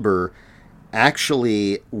 Wilbur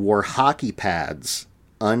actually wore hockey pads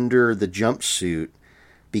under the jumpsuit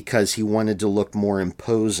because he wanted to look more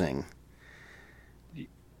imposing.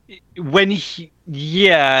 You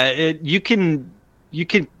can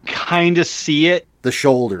kind of see it. The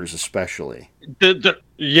shoulders, especially.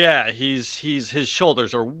 His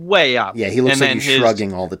shoulders are way up. Yeah, he looks like he's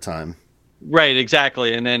shrugging all the time. Right,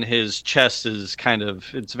 exactly. And then his chest is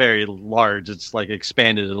it's very large. It's like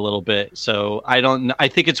expanded a little bit. So I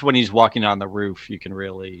think it's when he's walking on the roof, you can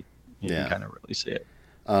really kind of really see it.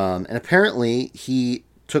 And apparently he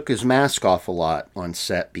took his mask off a lot on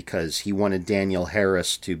set because he wanted Danielle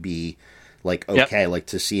Harris to be like, like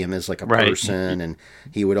to see him as like a person. And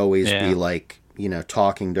he would always be like,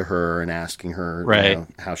 talking to her and asking her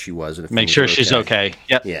how she was. And if make sure she's okay.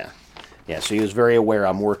 Yep. Yeah. Yeah, so he was very aware,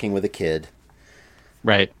 I'm working with a kid.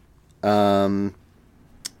 Right.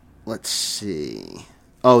 Let's see.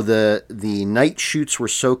 Oh, the night shoots were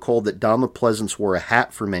so cold that Donald Pleasance wore a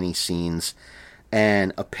hat for many scenes.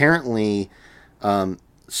 And apparently,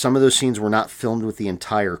 some of those scenes were not filmed with the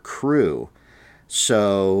entire crew.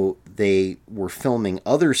 So they were filming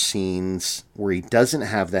other scenes where he doesn't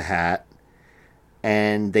have the hat.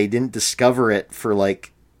 And they didn't discover it for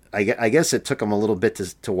like... I guess it took him a little bit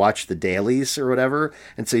to watch the dailies or whatever.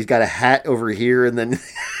 And so he's got a hat over here and then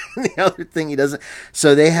the other thing he doesn't.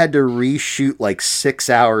 So they had to reshoot like 6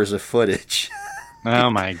 hours of footage. Oh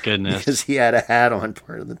my goodness. Because he had a hat on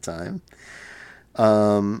part of the time.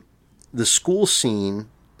 The school scene.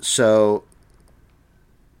 So,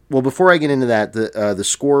 well, before I get into that, the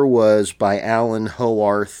score was by Alan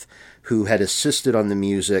Howarth, who had assisted on the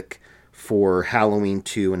music for Halloween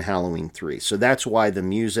 2 and Halloween 3. So that's why the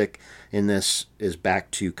music in this is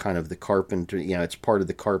back to kind of the Carpenter, it's part of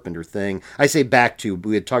the Carpenter thing. I say back to,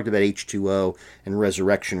 we had talked about H2O and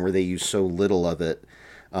Resurrection where they used so little of it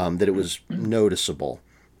that it was noticeable.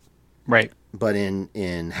 Right. But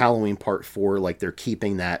in Halloween Part 4, like they're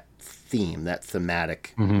keeping that theme, that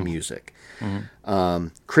thematic music. Mm-hmm.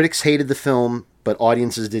 Critics hated the film, but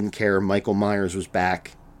audiences didn't care. Michael Myers was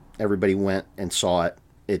back. Everybody went and saw it.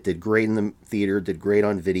 It did great in the theater, did great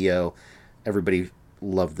on video. Everybody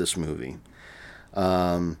loved this movie.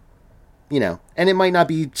 And it might not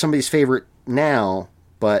be somebody's favorite now,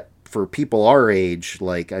 but for people our age,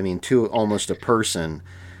 to almost a person,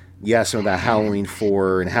 you ask them about Halloween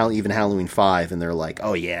 4 and even Halloween 5, and they're like,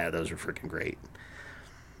 oh yeah, those are freaking great.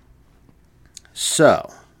 So,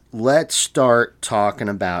 let's start talking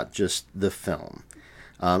about just the film.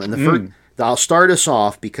 And the first... I'll start us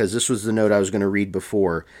off because this was the note I was going to read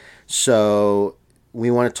before. So we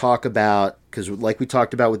want to talk about, because like we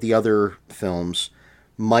talked about with the other films,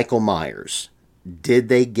 Michael Myers. Did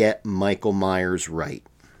they get Michael Myers right?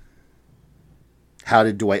 How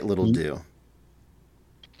did Dwight Little do?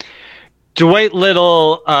 Dwight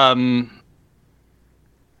Little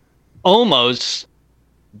almost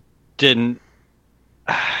didn't...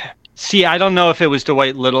 See, I don't know if it was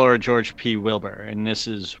Dwight Little or George P. Wilbur, and this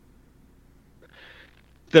is...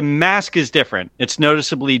 The mask is different. It's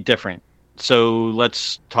noticeably different. So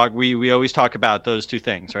let's talk. We always talk about those two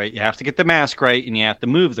things, right? You have to get the mask right and you have to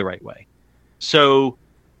move the right way. So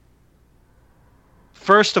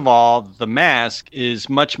first of all, the mask is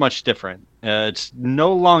much, much different. It's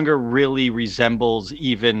no longer really resembles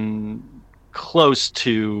even close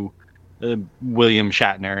to William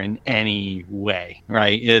Shatner in any way,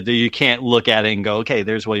 right? You can't look at it and go, okay,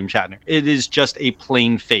 there's William Shatner. It is just a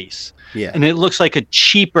plain face. Yeah. And it looks like a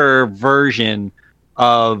cheaper version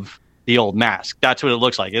of the old mask. That's what it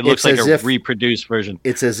looks like. It looks like a reproduced version.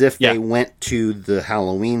 It's as if they went to the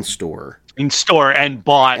Halloween store. And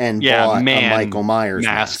bought a Michael Myers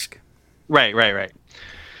mask. Right.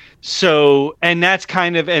 So, and that's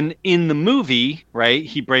kind of, and in the movie, right,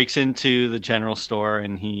 he breaks into the general store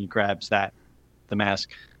and he grabs the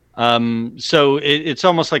mask. So it's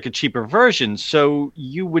almost like a cheaper version. So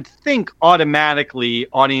you would think automatically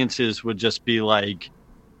audiences would just be like,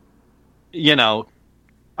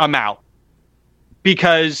 I'm out.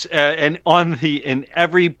 Because, in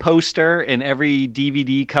every poster and every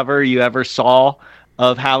DVD cover you ever saw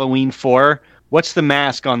of Halloween 4, what's the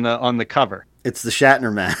mask on the cover? It's the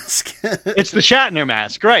Shatner mask. It's the Shatner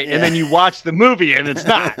mask, right? Yeah. And then you watch the movie and it's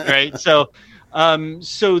not, right? So,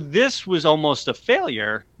 so this was almost a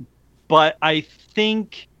failure, but I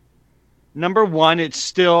think number one, it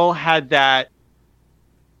still had that.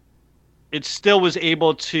 It still was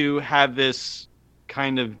able to have this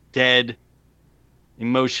kind of dead,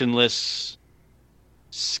 emotionless,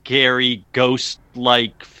 scary,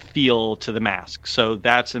 ghost-like feel to the mask. So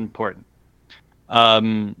that's important.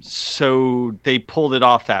 So they pulled it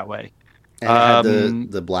off that way. And it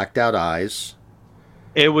had the blacked out eyes.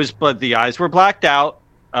 It was, but the eyes were blacked out.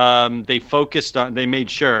 They focused on, they made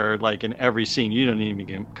sure, like in every scene, you don't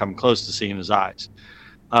even come close to seeing his eyes.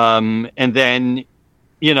 And then,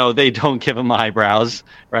 you know, they don't give him eyebrows,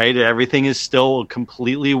 right? Everything is still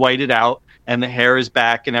completely whited out, and the hair is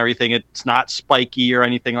back and everything. It's not spiky or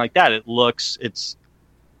anything like that. It looks, it's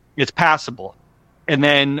passable. And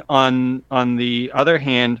then on the other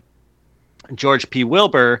hand, George P.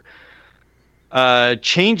 Wilbur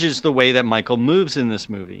changes the way that Michael moves in this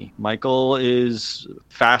movie. Michael is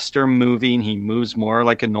faster moving. He moves more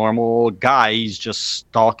like a normal guy. He's just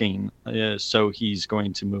stalking. So he's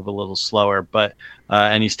going to move a little slower, but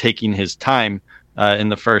and he's taking his time in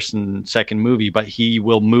the first and second movie, but he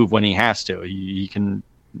will move when he has to.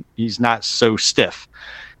 He's not so stiff.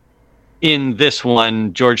 In this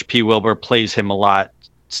one, George P. Wilbur plays him a lot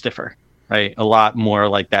stiffer, right? A lot more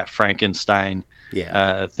like that Frankenstein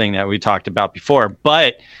thing that we talked about before,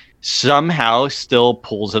 but somehow still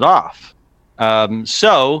pulls it off.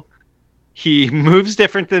 So he moves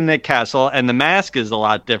different than Nick Castle, and the mask is a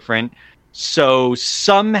lot different. So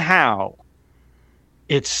somehow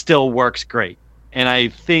it still works great. And I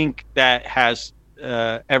think that has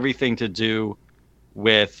everything to do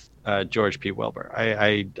with George P. Wilbur.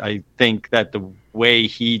 I think that the way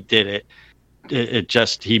he did it,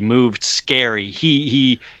 he moved scary.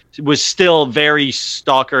 He was still very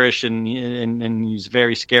stalkerish and he's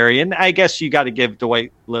very scary. And I guess you got to give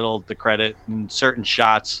Dwight Little the credit in certain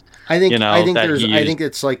shots. I think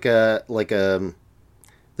it's like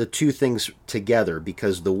the two things together,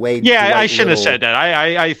 because the way I shouldn't have said that.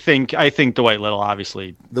 I think Dwight Little,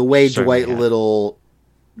 obviously, the way Dwight Little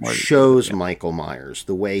shows Michael Myers,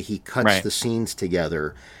 the way he cuts the scenes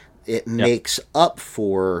together, it makes up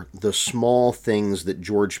for the small things that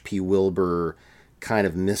George P. Wilbur kind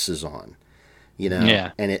of misses on, you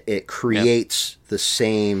know, and it creates the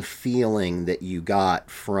same feeling that you got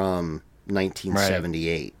from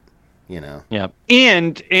 1978. You know,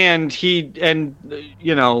 and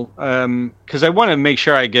you know, because I want to make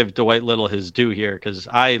sure I give Dwight Little his due here, because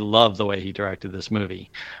I love the way he directed this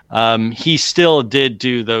movie. He still did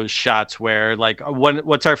do those shots where, like,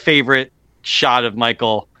 what's our favorite shot of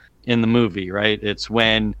Michael in the movie, right? It's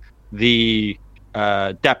when the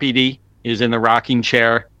deputy is in the rocking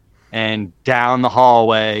chair and down the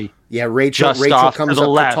hallway. Yeah, Rachel comes up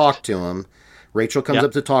to talk to him. Rachel comes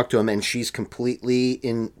up to talk to him, and she's completely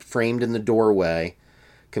framed in the doorway,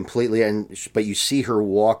 but you see her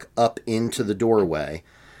walk up into the doorway,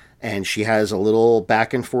 and she has a little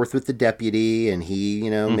back and forth with the deputy, and he, you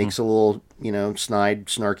know, makes a little, you know,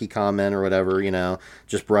 snarky comment or whatever, you know,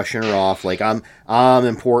 just brushing her off, like, I'm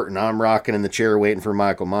important, I'm rocking in the chair waiting for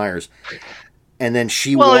Michael Myers, and then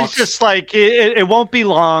she walks. Well, it's just like it won't be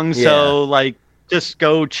long, so like, just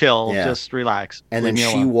go chill, just relax. And then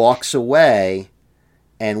she walks away,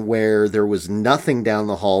 and where there was nothing down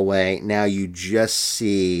the hallway, now you just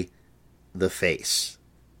see the face.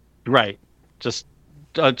 Right. Just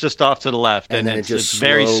off to the left. And then it's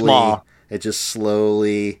very small. It just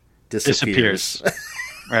slowly disappears.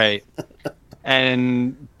 Right.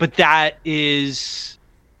 But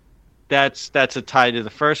that's a tie to the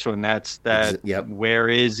first one. That's that. Yep. Where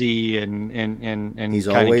is he? And he's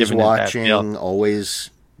always watching.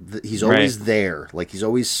 He's always there. Like, he's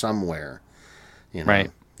always somewhere. You know?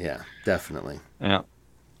 Right. Yeah. Definitely. Yeah.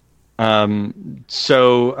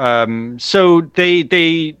 So they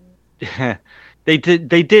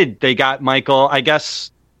did. They got Michael. I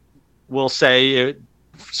guess we'll say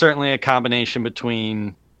certainly a combination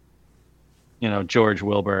between, you know, George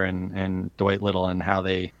Wilbur and Dwight Little, and how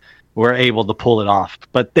they were able to pull it off.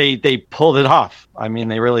 But they pulled it off. I mean,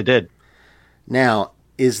 they really did. Now,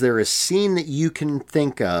 is there a scene that you can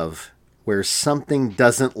think of where something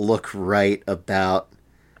doesn't look right about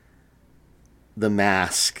the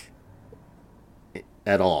mask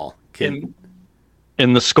at all? In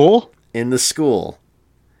the school? In the school.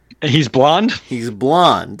 He's blonde? He's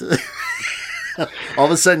blonde. All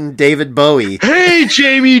of a sudden, David Bowie. Hey,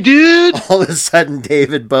 Jamie, dude! All of a sudden,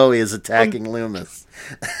 David Bowie is attacking Loomis.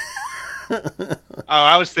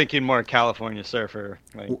 I was thinking more California Surfer.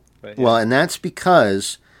 Well, and that's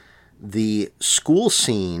because the school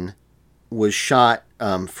scene was shot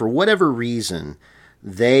for whatever reason.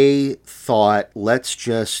 They thought, let's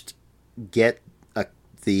just get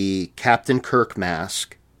the Captain Kirk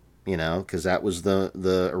mask, because that was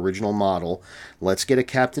the original model. Let's get a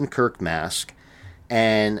Captain Kirk mask.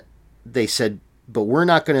 And they said, but we're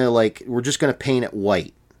not going to, we're just going to paint it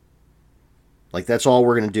white. That's all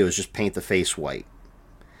we're going to do is just paint the face white.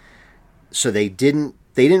 So they didn't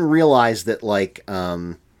realize that,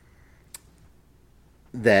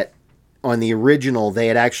 that on the original, they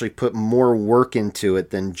had actually put more work into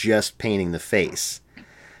it than just painting the face.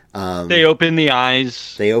 They opened the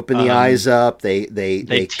eyes. They opened the eyes up. They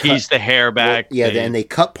teased the hair back. And they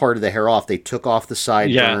cut part of the hair off. They took off the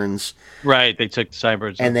sideburns. Yeah, right, they took the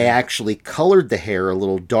sideburns. And they actually colored the hair a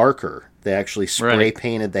little darker. They actually spray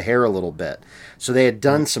painted the hair a little bit. So they had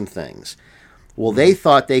done some things. Well, they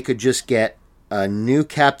thought they could just get a new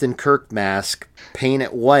Captain Kirk mask, paint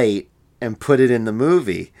it white, and put it in the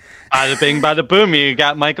movie. Bada bing, bada boom, you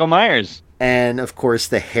got Michael Myers. And, of course,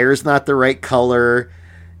 the hair's not the right color.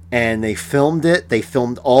 And they filmed it. They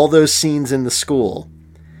filmed all those scenes in the school.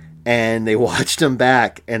 And they watched them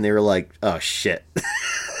back, and they were like, oh, shit.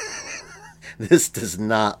 This does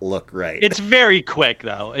not look right. It's very quick,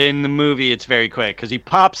 though. In the movie, it's very quick. Because he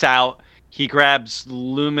pops out, he grabs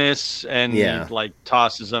Loomis, and he,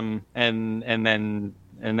 tosses him, and then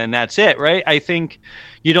that's it, right? I think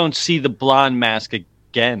you don't see the blonde mask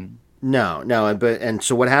again. No, and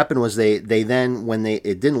so what happened was they then, when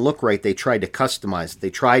it didn't look right, they tried to customize it. They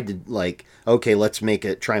tried to okay, let's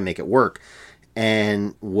try and make it work.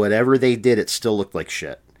 And whatever they did, it still looked like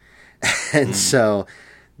shit. And so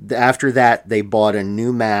after that, they bought a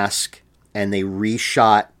new mask and they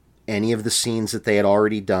reshot any of the scenes that they had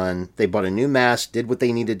already done. They bought a new mask, did what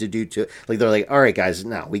they needed to do to, they're like, all right, guys,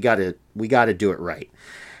 now we got to do it right.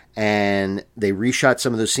 And they reshot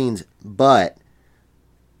some of those scenes, but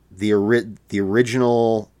the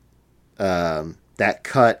original, that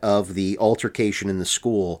cut of the altercation in the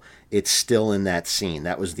school, it's still in that scene.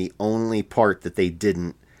 That was the only part that they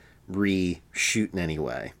didn't reshoot in any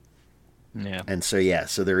way. Yeah. And so,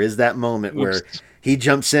 so there is that moment where he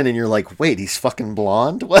jumps in and you're like, wait, he's fucking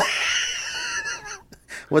blonde? What?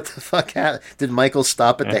 What the fuck happened? Did Michael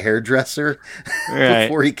stop at the hairdresser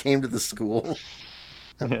before he came to the school?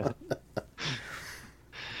 Yeah.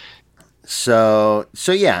 So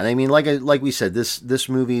yeah, I mean, like we said, this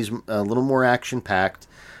movie's a little more action packed.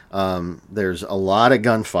 There's a lot of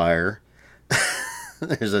gunfire.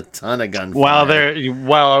 There's a ton of gunfire.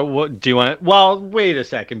 What do you want? Well, wait a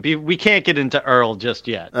second. We can't get into Earl just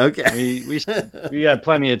yet. Okay, we got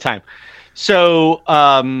plenty of time. So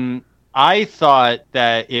I thought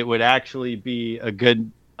that it would actually be a good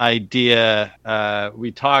idea.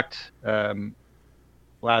 We talked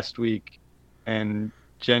last week, and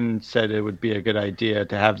Jen said it would be a good idea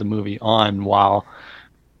to have the movie on while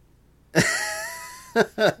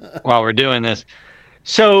we're doing this.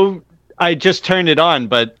 So I just turned it on,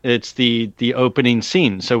 but it's the opening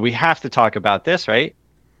scene. So we have to talk about this, right?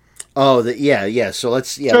 Oh, yeah. So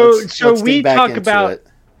let's we back talk into about it.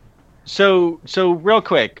 So real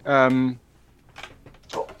quick. Are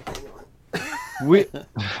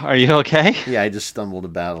you okay? Yeah, I just stumbled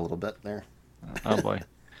about a little bit there. Oh boy.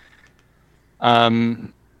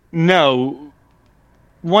 No,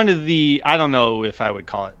 one of the, I don't know if I would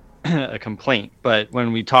call it a complaint, but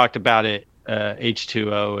when we talked about it,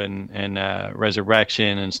 H2O and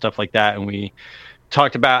Resurrection and stuff like that, and we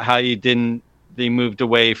talked about how they moved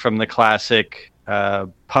away from the classic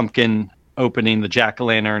pumpkin opening, the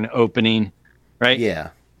jack-o'-lantern opening, right? Yeah.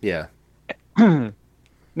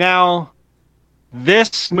 Now,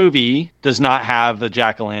 this movie does not have the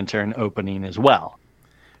jack-o'-lantern opening as well.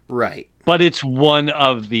 Right. But it's one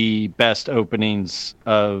of the best openings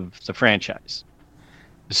of the franchise.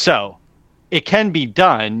 So it can be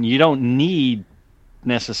done. You don't need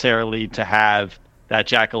necessarily to have that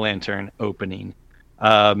jack-o'-lantern opening.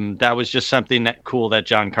 That was just something cool that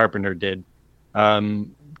John Carpenter did.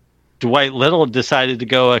 Dwight Little decided to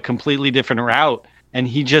go a completely different route, and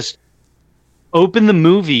he just opened the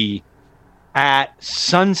movie at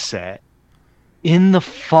sunset in the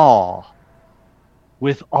fall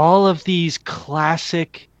with all of these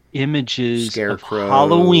classic images of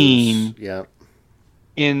Halloween. Yep.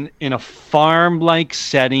 In a farm-like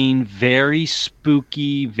setting, very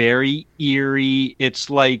spooky, very eerie. It's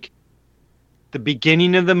like the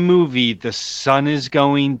beginning of the movie, the sun is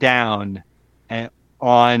going down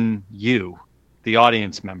on you, the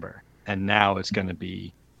audience member, and now it's going to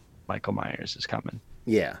be Michael Myers is coming.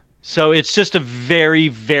 Yeah. So it's just a very,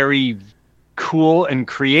 very cool and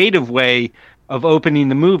creative way of opening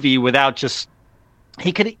the movie without just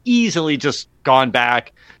he could have easily just gone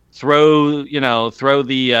back, throw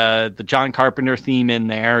the John Carpenter theme in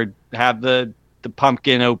there, have the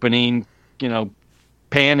pumpkin opening,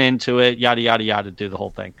 pan into it, yada yada yada, do the whole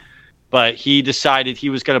thing. But he decided he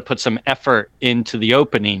was going to put some effort into the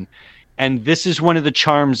opening, and this is one of the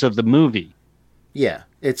charms of the movie. Yeah,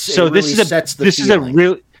 it this really is a sets the this feeling. is a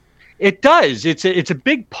real. It does. It's a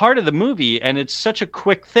big part of the movie, and it's such a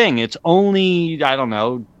quick thing. It's only, I don't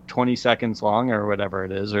know, 20 seconds long or whatever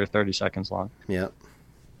it is, or 30 seconds long. Yeah.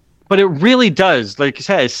 But it really does, like you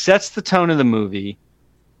said, it sets the tone of the movie,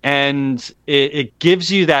 and it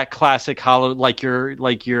gives you that classic like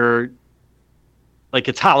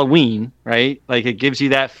it's Halloween, right? Like it gives you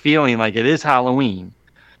that feeling like it is Halloween,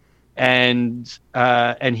 and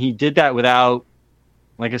he did that without,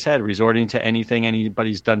 like I said, resorting to anything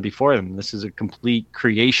anybody's done before them. This is a complete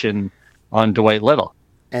creation on Dwight Little.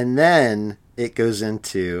 And then it goes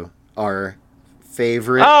into our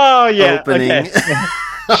favorite opening. Okay.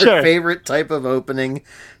 Our Sure. favorite type of opening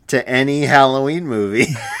to any Halloween movie.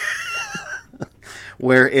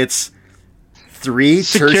 Where it's three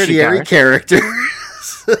Security tertiary guard. characters.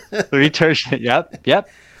 Yep.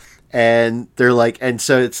 And they're like, and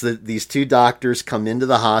so it's these two doctors come into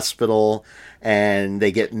the hospital and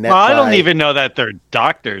they get met Well, I by... don't even know that they're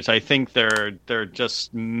doctors. I think they're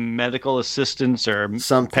just medical assistants or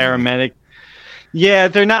Something. paramedic. Yeah,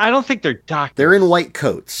 they're not. I don't think they're doctors. They're in white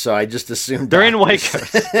coats, so I just assumed They're in white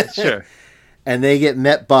doctors. coats. Sure. And they get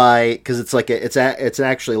met by, because it's like it's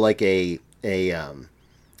actually like a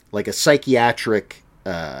psychiatric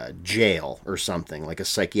jail or something, like a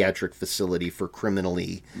psychiatric facility for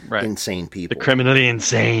criminally insane people. The criminally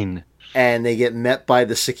insane. And they get met by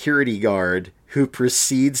the security guard, who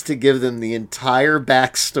proceeds to give them the entire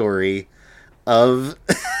backstory of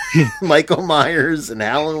Michael Myers and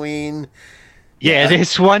Halloween. Yeah,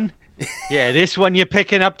 this one. Yeah, this one you're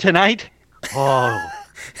picking up tonight.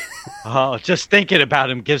 Oh, just thinking about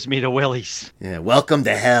him gives me the willies. Yeah, welcome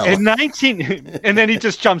to hell. And then he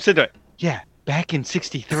just jumps into it. Yeah, back in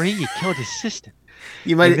 '63, he killed his sister.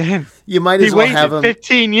 You might as well have him.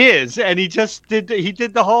 15 years, and he did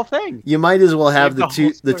the whole thing. You might as well have Like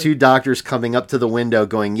the two doctors coming up to the window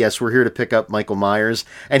going, "Yes, we're here to pick up Michael Myers,"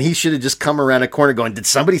 and he should have just come around a corner going, "Did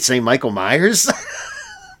somebody say Michael Myers?"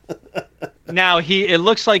 Now it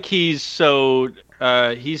looks like he's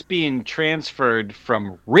being transferred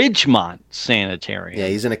from Ridgemont Sanitarium. Yeah,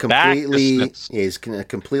 he's in a completely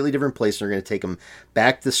different place. And they're going to take him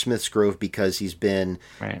back to Smith's Grove because he's been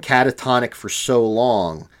catatonic for so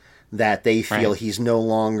long that they feel he's no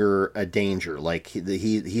longer a danger. Like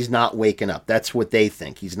he's not waking up. That's what they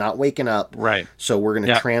think. He's not waking up. Right. So we're going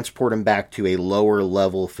to transport him back to a lower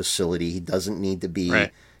level facility. He doesn't need to be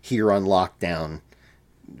here on lockdown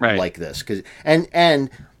like this. And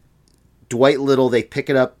Dwight Little, they pick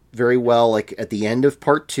it up very well. Like at the end of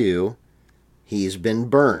part 2, he's been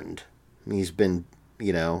burned. He's been,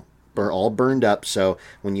 all burned up. So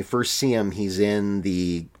when you first see him, he's in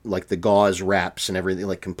the gauze wraps and everything,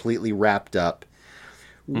 like completely wrapped up.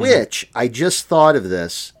 Mm-hmm. Which I just thought of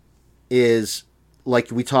this is like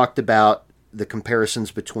we talked about the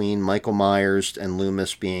comparisons between Michael Myers and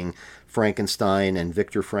Loomis being Frankenstein and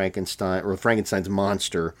Victor Frankenstein, or Frankenstein's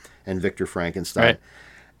monster and Victor Frankenstein. Right.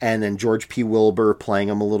 And then George P. Wilbur playing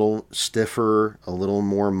him a little stiffer, a little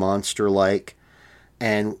more monster-like.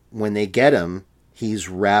 And when they get him, he's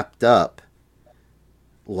wrapped up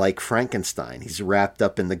like Frankenstein. He's wrapped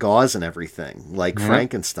up in the gauze and everything, like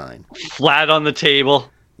Frankenstein. Flat on the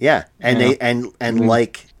table. Yeah, and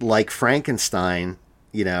like Frankenstein,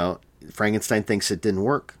 Frankenstein thinks it didn't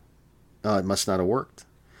work. Oh, it must not have worked.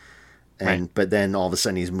 But then all of a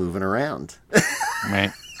sudden he's moving around.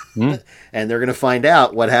 Right. And they're going to find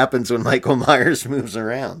out what happens when Michael Myers moves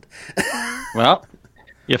around. Well,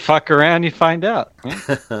 you fuck around, you find out.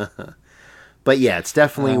 But yeah, it's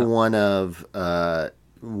definitely one of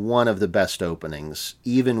the best openings,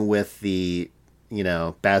 even with the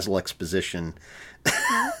Basil exposition.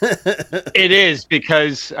 It is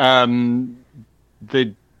because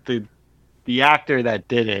the actor that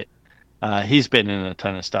did it, he's been in a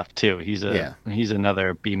ton of stuff too. He's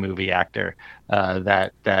another B-movie actor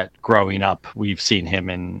that growing up we've seen him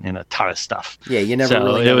in a ton of stuff. Yeah, you never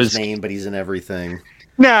really know his name, but he's in everything.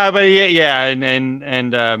 No, but yeah,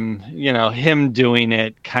 and him doing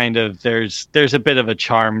it kind of there's a bit of a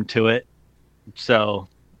charm to it. So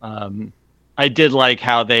I did like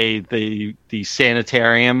how the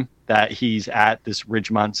sanitarium that he's at, this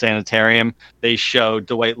Ridgemont Sanitarium, they show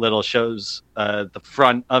Dwight Little shows the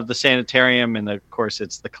front of the sanitarium, and of course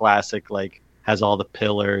it's the classic like has all the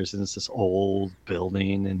pillars, and it's this old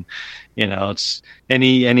building, and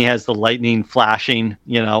he has the lightning flashing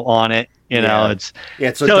on it. It's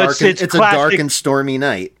a dark and stormy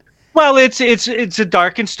night. Well, it's a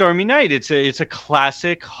dark and stormy night. It's a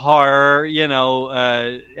classic horror,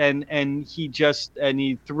 and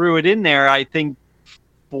he threw it in there, I think,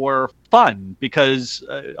 for fun, because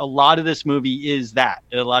a lot of this movie is that.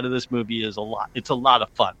 A lot of this movie is it's a lot of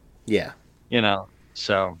fun. Yeah.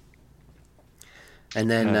 So. And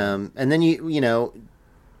then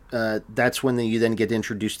that's when you then get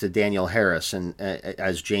introduced to Danielle Harris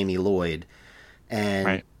as Jamie Lloyd. And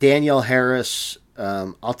right. Danielle Harris,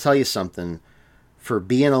 I'll tell you something, for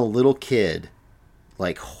being a little kid,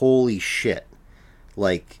 like, holy shit,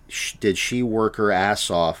 like, did she work her ass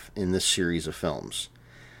off in this series of films?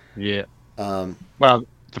 Yeah. Well,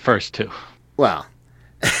 the first two. Well,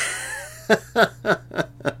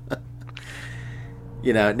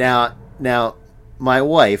 now my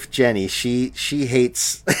wife, Jenny, she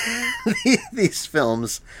hates these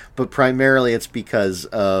films, but primarily it's because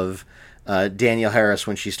of Danielle Harris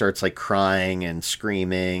when she starts like crying and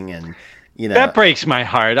screaming, and that breaks my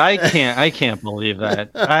heart. I can't believe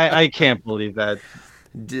that. I can't believe that.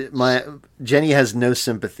 Jenny has no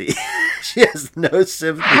sympathy. She has no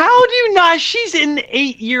sympathy. How do you not? She's an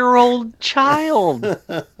 8-year-old child.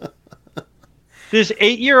 This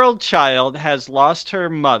 8-year-old child has lost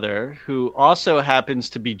her mother, who also happens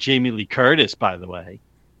to be Jamie Lee Curtis, by the way.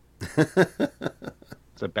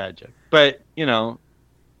 It's a bad joke, but I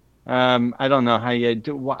don't know how you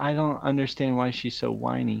do. I don't understand why she's so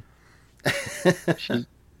whiny. Do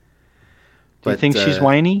you think she's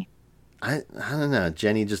whiny? I don't know.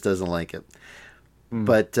 Jenny just doesn't like it.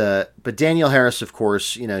 But Danielle Harris, of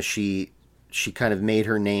course, she kind of made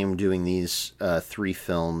her name doing these 3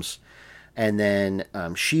 films, and then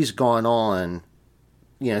she's gone on.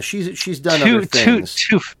 She's done other things.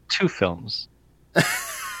 Two films.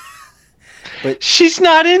 But she's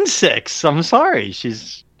not in 6. I'm sorry.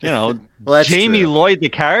 She's well, Jamie Lloyd, the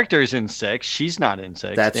character's in 6. She's not in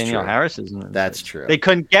 6. That's Danielle true. Harris isn't in That's 6. true. They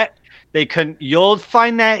couldn't. You'll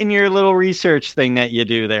find that in your little research thing that you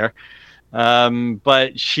do there.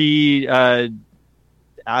 But she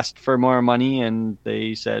asked for more money, and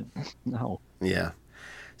they said no. Yeah.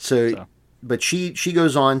 So. But she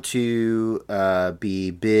goes on to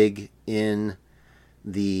be big in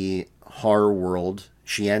the horror world.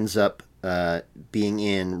 She ends up being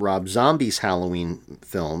in Rob Zombie's Halloween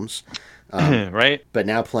films, right? But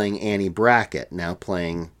now playing Annie Brackett, now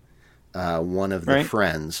playing one of the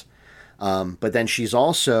friends. But then she's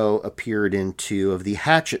also appeared in 2 of the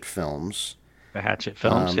Hatchet films. The Hatchet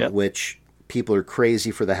films, yeah. Which people are crazy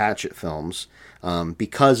for the Hatchet films.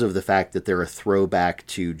 Because of the fact that they're a throwback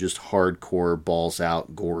to just hardcore, balls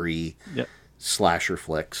out, gory slasher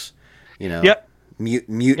flicks, Yep.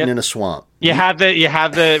 Mutant in a swamp. You have the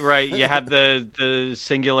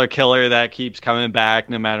singular killer that keeps coming back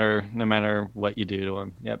no matter what you do to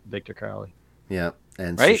him. Yep, Victor Crowley. Yep,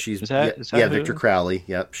 and right? so she's is that Victor Crowley.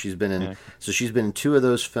 Yep, she's been in. Yeah. So she's been in 2 of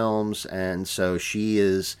those films, and so she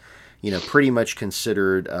is, pretty much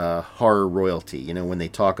considered horror royalty. When they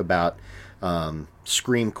talk about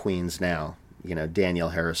Scream Queens now, Danielle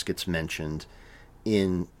Harris gets mentioned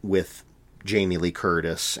in with Jamie Lee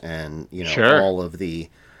Curtis and sure. all of the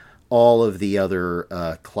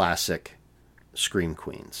other classic Scream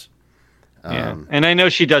Queens. And I know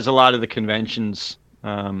she does a lot of the conventions.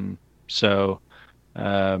 So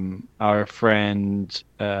our friend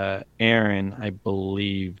Aaron, I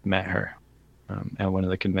believe, met her at one of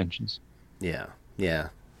the conventions. Yeah.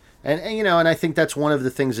 And I think that's one of the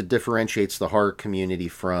things that differentiates the horror community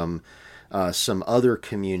from some other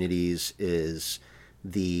communities is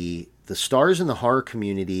the stars in the horror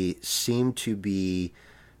community seem to be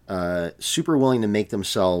super willing to make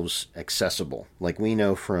themselves accessible. Like we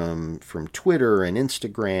know from Twitter and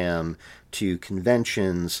Instagram to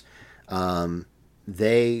conventions,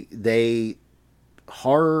 they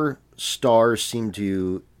horror stars seem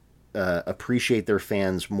to appreciate their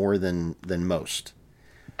fans more than most.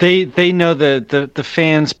 They know the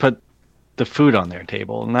fans put the food on their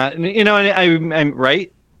table, and that I'm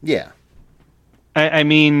right. Yeah, I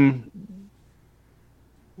mean,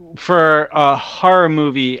 for a horror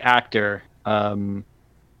movie actor, I'm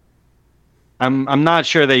not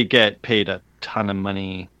sure they get paid a ton of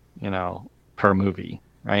money, per movie,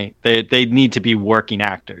 right? They need to be working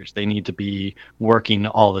actors. They need to be working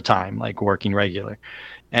all the time, like working regular.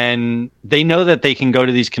 And they know that they can go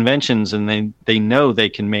to these conventions and they know they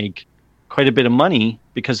can make quite a bit of money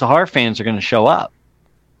because the horror fans are going to show up.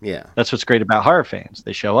 Yeah. That's what's great about horror fans.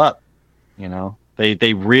 They show up,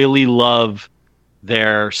 They really love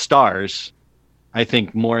their stars I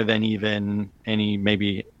think more than even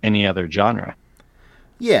any other genre.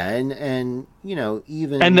 Yeah, and you know,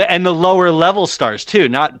 even and the lower level stars too,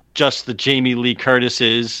 not just the Jamie Lee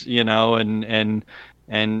Curtises, you know, and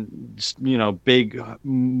you know, big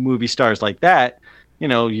movie stars like that. You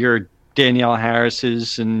know, your Danielle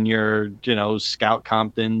Harris's and your, you know, Scout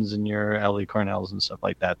Comptons and your Ellie Cornells and stuff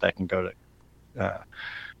like that can go to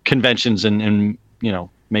conventions and you know,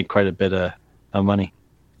 make quite a bit of money.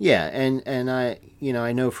 Yeah, and I, you know,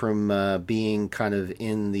 I know from being kind of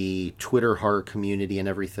in the Twitter horror community and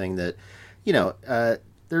everything that, you know,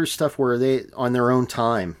 there's stuff where they, on their own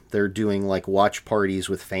time, they're doing like watch parties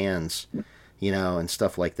with fans, you know, and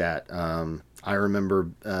stuff like that. I remember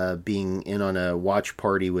being in on a watch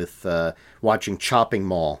party with watching Chopping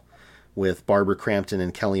Mall with Barbara Crampton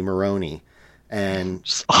and Kelly Maroney. And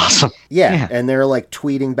it's awesome. Yeah, and they're like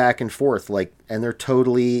tweeting back and forth, like, and they're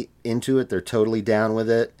totally into it. They're totally down with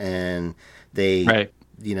it, and they,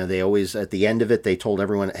 you know, they always at the end of it, they told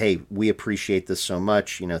everyone, "Hey, we appreciate this so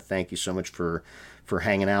much. You know, thank you so much for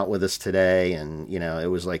hanging out with us today." And you know, it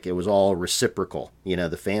was all reciprocal. You know,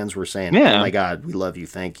 the fans were saying, "Oh my God, we love you,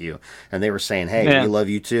 thank you," and they were saying, "Hey, we love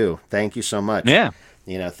you too, thank you so much." Yeah,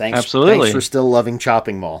 you know, thanks absolutely for still loving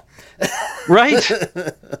Chopping Mall. Right. So.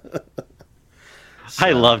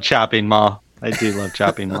 I love Chopping Mall. I do love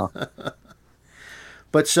Chopping Mall.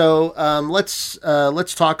 But so let's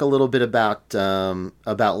talk a little bit about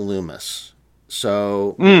Loomis.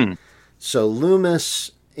 So so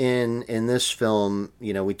Loomis in this film,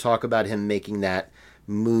 you know, we talk about him making that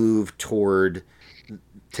move toward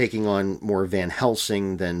taking on more Van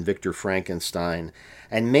Helsing than Victor Frankenstein,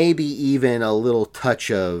 and maybe even a little touch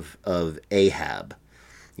of Ahab.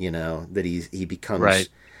 You know, that he becomes right.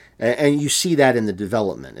 And you see that in the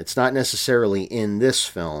development. It's not necessarily in this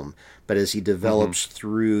film, but as he develops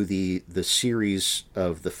through the series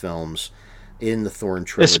of the films in the Thorn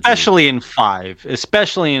trilogy. Especially in 5.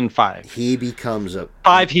 He becomes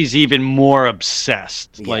 5, he's even more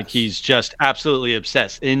obsessed. Yes. Like, he's just absolutely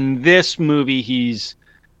obsessed. In this movie,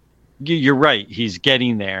 you're right, he's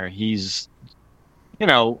getting there. He's, you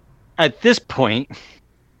know, at this point,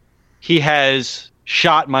 he has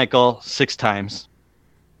shot Michael 6 times.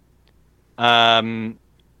 And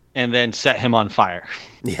then set him on fire.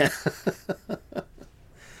 Yeah.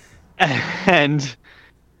 And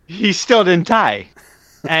he still didn't die.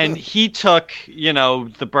 And he took, you know,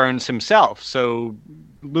 the burns himself. So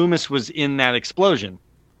Loomis was in that explosion.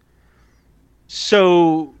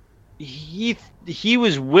 So he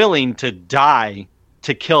was willing to die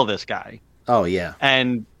to kill this guy. Oh yeah.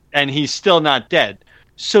 And he's still not dead.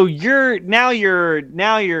 So you're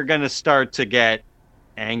going to start to get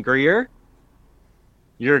angrier.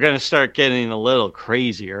 You're going to start getting a little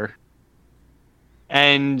crazier.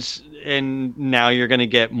 And now you're going to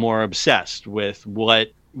get more obsessed with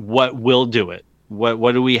what will do it.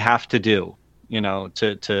 What do we have to do, you know,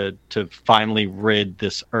 to finally rid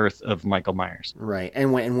this earth of Michael Myers? Right.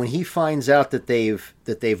 And when he finds out that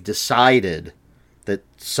they've decided, that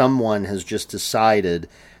someone has just decided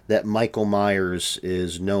that Michael Myers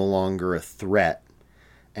is no longer a threat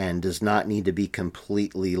and does not need to be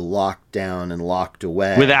completely locked down and locked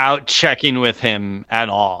away. Without checking with him at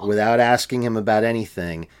all. Without asking him about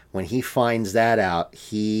anything. When he finds that out,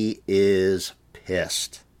 he is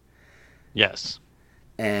pissed. Yes.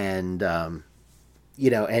 And, you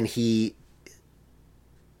know, and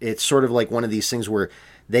it's sort of like one of these things where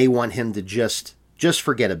they want him to just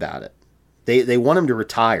forget about it. They want him to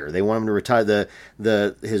retire. They want him to retire.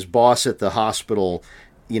 His boss at the hospital,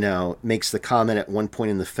 you know, makes the comment at one point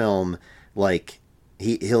in the film, like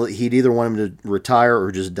he'd either want him to retire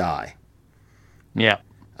or just die. Yeah.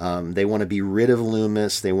 They want to be rid of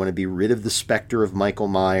Loomis. They want to be rid of the specter of Michael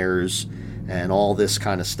Myers and all this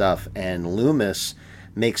kind of stuff. And Loomis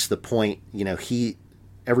makes the point, you know,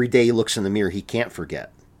 every day he looks in the mirror, he can't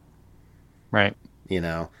forget. Right. You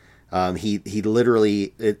know, he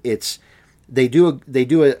literally, They do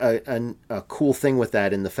a cool thing with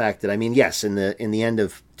that in the fact that, I mean, yes, in the end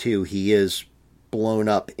of 2, he is blown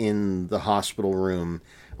up in the hospital room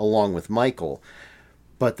along with Michael.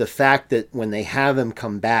 But the fact that when they have him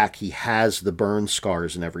come back, he has the burn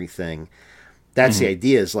scars and everything. That's the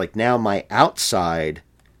idea, is like, now my outside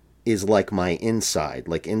is like my inside.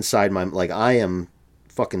 Like inside I am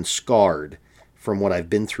fucking scarred from what I've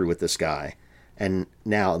been through with this guy. And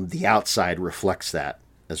now the outside reflects that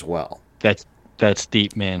as well. That's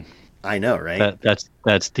deep, man. I know, right?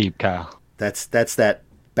 That's deep, Kyle. That's that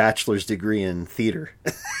bachelor's degree in theater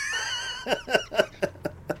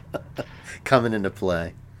coming into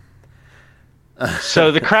play.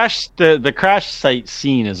 So the crash site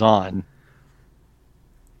scene is on,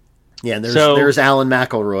 Yeah, and there's Alan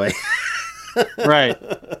McElroy. Right.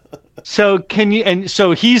 So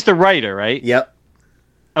so he's the writer, right? Yep.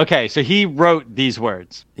 Okay, so he wrote these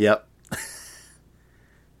words. Yep.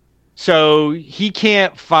 So they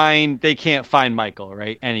can't find Michael,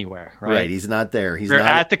 right? Anywhere, right? Right, he's not there. They're not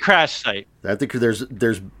at the crash site.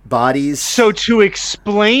 There's bodies. So to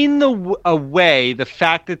explain away the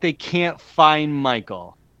fact that they can't find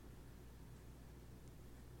Michael,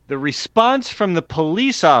 the response from the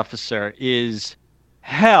police officer is,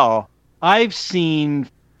 hell, I've seen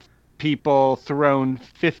people thrown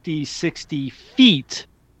 50, 60 feet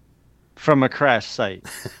from a crash site.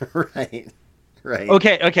 Right.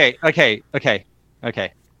 Okay. All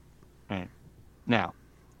right. Now,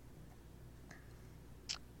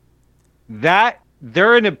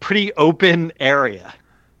 they're in a pretty open area.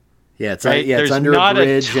 Yeah, it's right? it's under a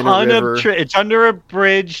bridge in a river. It's under a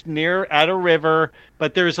bridge at a river,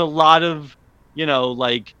 but there's a lot of,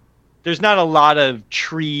 there's not a lot of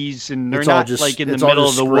trees, and they're not like in the middle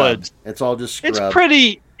of the woods. It's all just scrub.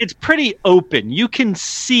 It's pretty open. You can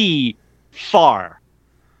see far.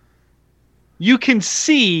 You can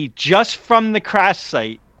see just from the crash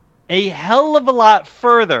site a hell of a lot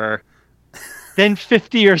further than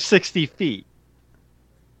 50 or 60 feet.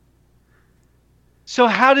 So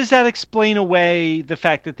how does that explain away the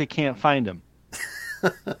fact that they can't find him?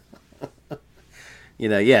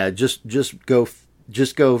 Just go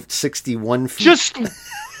 61 feet. Just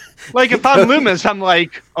like if I'm Loomis, I'm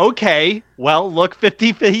like, okay, well, look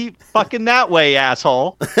 50 feet fucking that way,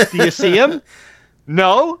 asshole. Do you see him?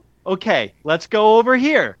 No? Okay, let's go over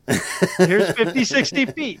here. Here's 50, 60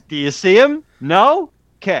 feet. Do you see him? No?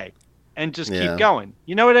 Okay. And just keep going.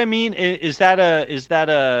 You know what I mean? Is that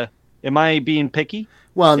am I being picky?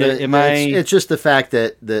 Well, it's just the fact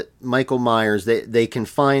that Michael Myers, they can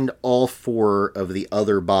find all 4 of the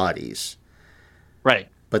other bodies. Right.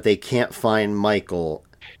 But they can't find Michael.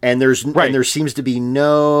 And there seems to be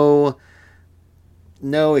no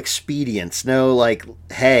expedience, no like,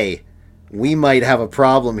 hey, we might have a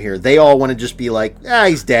problem here. They all want to just be like,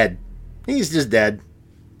 he's dead. He's just dead.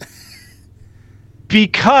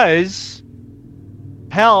 Because,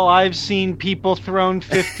 hell, I've seen people thrown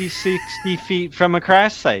 50, 60 feet from a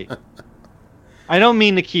crash site. I don't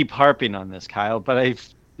mean to keep harping on this, Kyle, but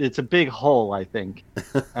it's a big hole, I think.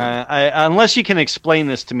 Unless you can explain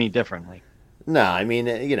this to me differently. No, I mean,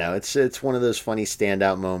 it's one of those funny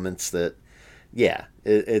standout moments that,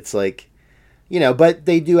 it's like, but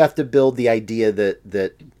they do have to build the idea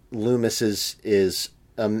that Loomis is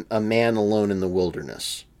a man alone in the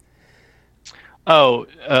wilderness. Oh,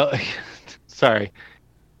 sorry.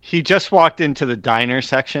 He just walked into the diner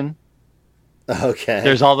section. Okay.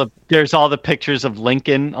 There's all the pictures of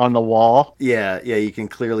Lincoln on the wall. Yeah, you can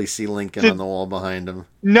clearly see Lincoln on the wall behind him.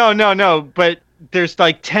 No, but there's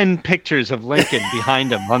like 10 pictures of Lincoln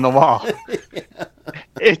behind him on the wall.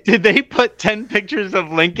 Yeah. Did they put 10 pictures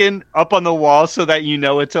of Lincoln up on the wall so that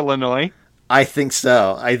it's Illinois? I think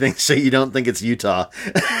so. You don't think it's Utah.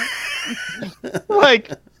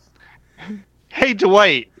 Like, hey,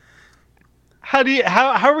 Dwight, how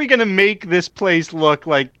are we going to make this place look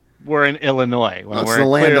like we're in Illinois? When it's the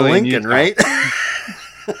land of Lincoln, right?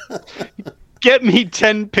 Get me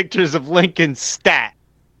 10 pictures of Lincoln stat.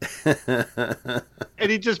 And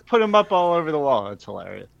he just put them up all over the wall. It's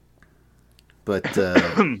hilarious. But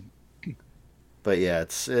yeah,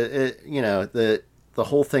 it's the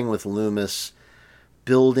whole thing with Loomis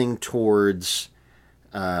building towards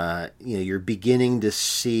you're beginning to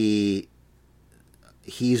see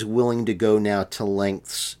he's willing to go now to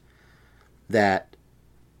lengths that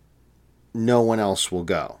no one else will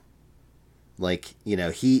go. Like,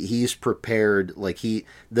 he's prepared. Like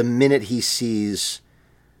the minute he sees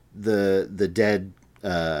the dead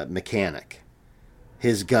mechanic,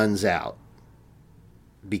 his gun's out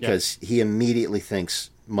because he immediately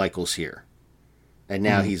thinks Michael's here. And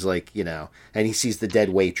now he's like, and he sees the dead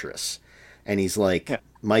waitress and he's like,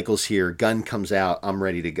 Michael's here, gun comes out, I'm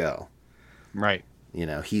ready to go. Right.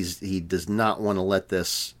 He does not want to let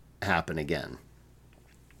this happen again.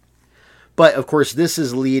 But of course, this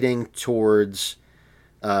is leading towards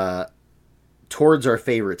our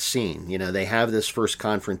favorite scene. They have this first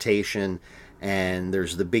confrontation, and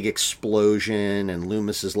there's the big explosion, and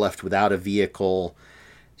Loomis is left without a vehicle,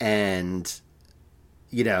 and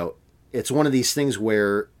it's one of these things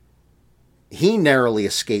where he narrowly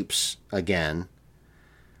escapes again.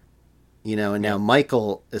 And now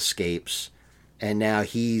Michael escapes, and now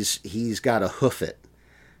he's got to hoof it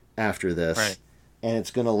after this. Right. And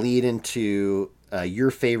it's going to lead into your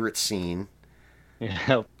favorite scene.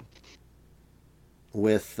 Yeah.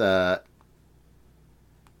 With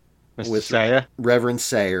Sayer? Reverend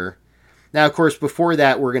Sayer. Now, of course, before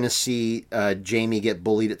that, we're going to see Jamie get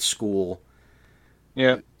bullied at school.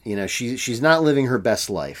 Yeah. You know, she's not living her best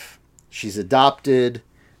life. She's adopted.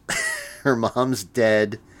 Her mom's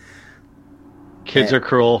dead. Kids are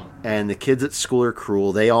cruel. And the kids at school are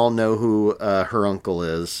cruel. They all know who her uncle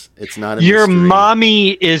is. It's not a Your mystery.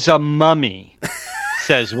 mommy is a mummy,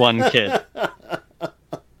 says one kid.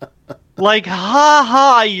 Like, ha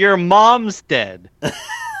ha, your mom's dead.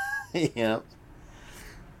 Yeah.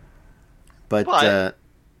 But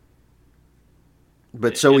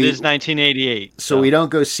so it is 1988. So we don't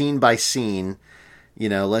go scene by scene. You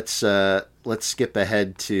know, let's skip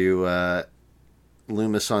ahead to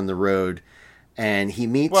Loomis on the road, and he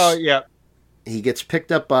meets. Well, yeah. He gets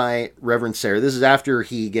picked up by Reverend Sayre. This is after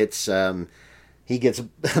he gets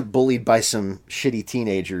bullied by some shitty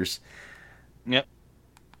teenagers. Yep.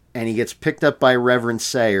 And he gets picked up by Reverend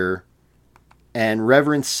Sayre, and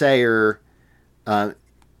Reverend Sayre,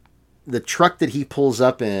 the truck that he pulls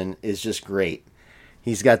up in is just great.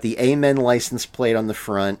 He's got the Amen license plate on the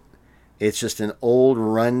front. It's just an old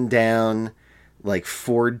rundown, like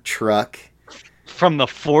Ford truck from the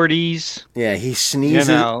 40s. Yeah, he sneezes.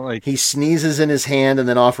 You know, like... He sneezes in his hand and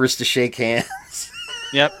then offers to shake hands.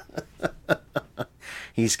 Yep.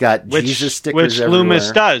 He's got Jesus stickers which everywhere.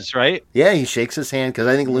 Loomis does, right? Yeah, he shakes his hand because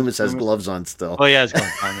I think Loomis has gloves on still. Oh, yeah, he's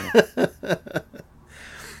gloves on.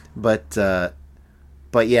 Yeah.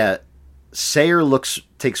 But yeah, Sayre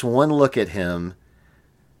takes one look at him,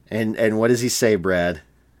 and what does he say, Brad?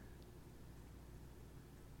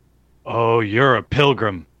 Oh, you're a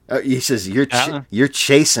pilgrim. He says you're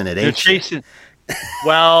chasing it, ain't you're chasing.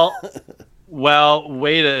 Well,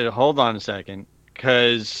 hold on a second,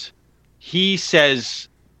 because he says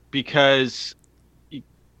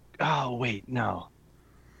oh wait, no.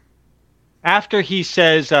 After he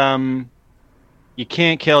says, you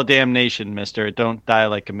can't kill damnation, mister. Don't die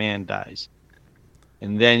like a man dies.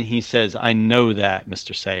 And then he says, I know that,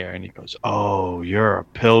 Mr. Sayre. And he goes, oh, you're a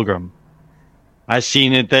pilgrim. I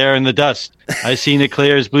seen it there in the dust. I seen it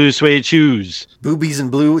clear as blue suede shoes. Boobies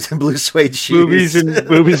and blue suede shoes.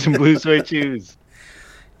 Boobies and blue suede shoes.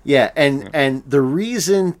 Yeah, and the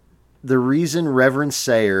reason Reverend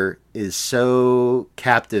Sayre is so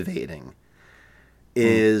captivating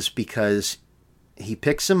is because he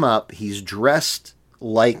picks him up. He's dressed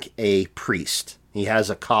like a priest. He has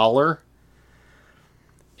a collar.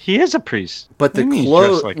 He is a priest. But the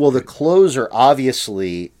clothes, the clothes are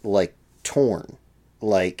obviously like torn.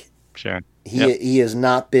 Like sure. He has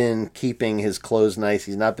not been keeping his clothes nice.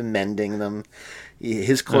 He's not been mending them.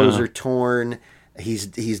 His clothes are torn. He's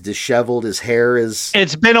disheveled. His hair is.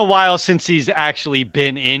 It's been a while since he's actually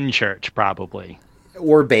been in church, probably,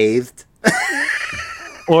 or bathed,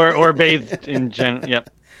 or bathed in general. Yep,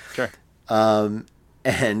 sure. And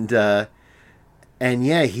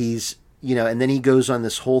yeah, he's and then he goes on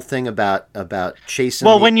this whole thing about chasing.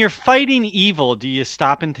 Well, when you're fighting evil, do you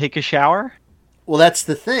stop and take a shower? Well, that's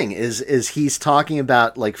the thing. Is he's talking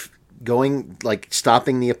about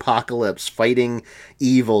stopping the apocalypse, fighting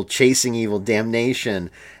evil, chasing evil, damnation,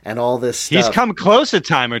 and all this stuff. He's come close a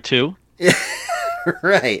time or two.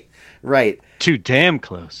 Right. Too damn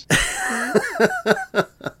close.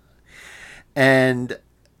 and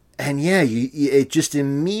yeah, it just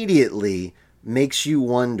immediately makes you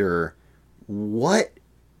wonder, what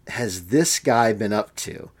has this guy been up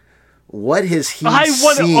to? What has he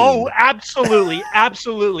seen? Oh, absolutely,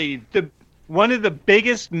 absolutely. One of the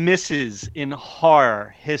biggest misses in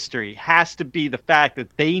horror history has to be the fact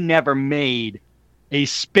that they never made a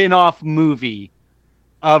spin-off movie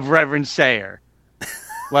of Reverend Sayre.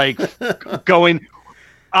 I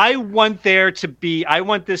want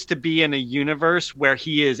this to be in a universe where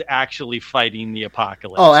he is actually fighting the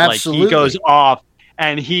apocalypse. Oh, absolutely. Like, he goes off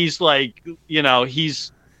and he's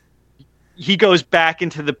he goes back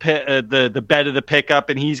into the bed of the pickup,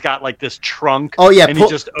 and he's got like this trunk. Oh yeah, and he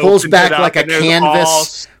just pulls back like a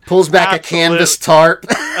canvas. Pulls back a canvas tarp.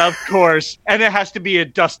 Of course, and it has to be a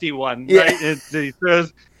dusty one, right?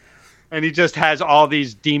 And he just has all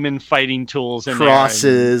these demon fighting tools and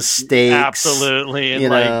crosses, stakes, absolutely,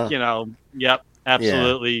 and yep,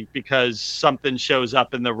 absolutely, yeah. Because something shows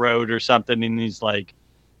up in the road or something, and he's like,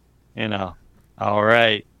 all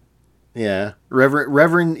right. Yeah,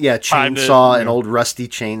 Reverend, chainsaw, an old rusty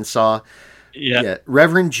chainsaw. Yeah.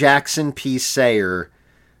 Reverend Jackson P. Sayre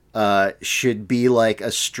should be like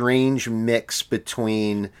a strange mix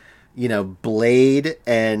between, Blade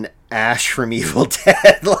and Ash from Evil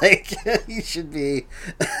Dead. Like, he should be.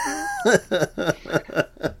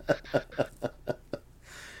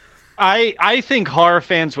 I think horror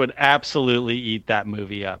fans would absolutely eat that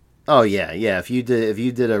movie up. Oh yeah. If you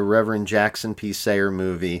did a Reverend Jackson P. Sayre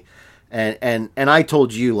movie. And I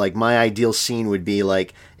told you, like, my ideal scene would be,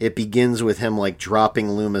 like, it begins with him, like,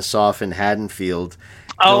 dropping Loomis off in Haddonfield.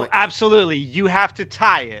 Oh, absolutely. You have to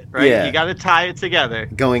tie it, right? Yeah. You got to tie it together.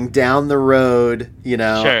 Going down the road, you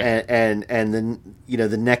know, Sure. and then, you know,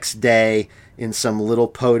 the next day in some little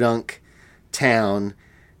podunk town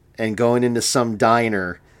and going into some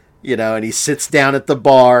diner, you know, and he sits down at the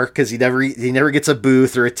bar because he never gets a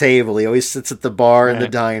booth or a table. He always sits at the bar in the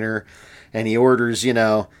diner, and he orders, you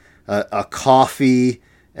know, a coffee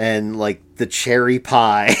and like the cherry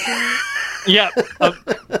pie. Yeah.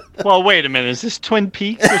 Well, wait a minute. Is this Twin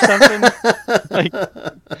Peaks or something? Like,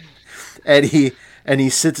 and he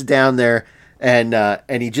sits down there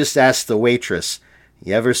and he just asks the waitress,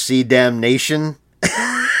 "You ever see Damnation?"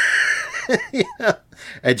 Yeah.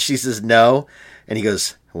 And she says no, and he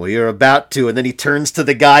goes, "Well, you're about to." And then he turns to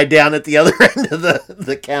the guy down at the other end of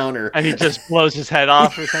the counter, and he just blows his head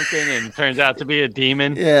off or something, and it turns out to be a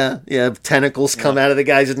demon. Yeah. Tentacles come out of the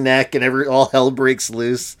guy's neck, and all hell breaks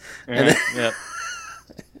loose. Right. Yep.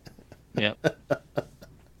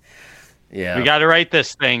 Yeah. We got to write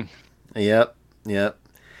this thing. Yep. Now,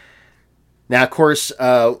 of course,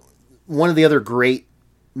 one of the other great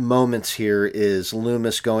moments here is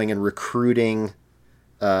Loomis going and recruiting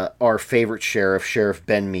our favorite sheriff, Sheriff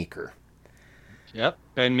Ben Meeker. Yep,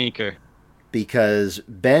 Ben Meeker. Because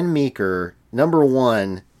Ben Meeker, number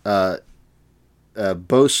one,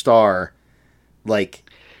 Bo Starr, like,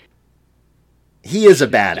 he is a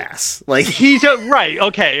badass. Like, He's right.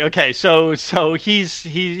 Okay. So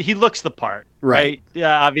he looks the part, right?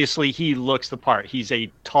 Yeah, obviously he looks the part. He's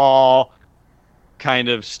a tall, kind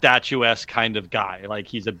of statuesque kind of guy. Like,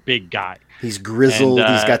 he's a big guy. He's grizzled.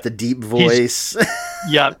 He's got the deep voice.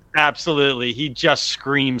 Yep, absolutely. He just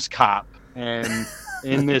screams cop. And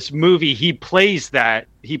in this movie, he plays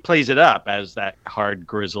it up as that hard,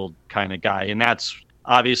 grizzled kind of guy. And that's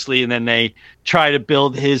obviously, and then they try to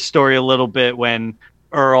build his story a little bit when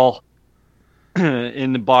Earl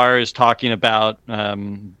in the bar is talking about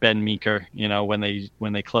Ben Meeker, you know, when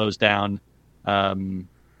they close down.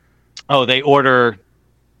 They order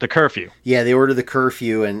the curfew. Yeah, they order the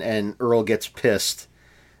curfew, and Earl gets pissed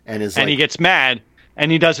and he gets mad,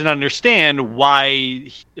 and he doesn't understand why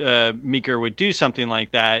Meeker would do something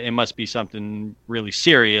like that. It must be something really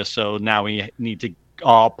serious. So now we need to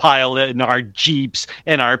all pile in our Jeeps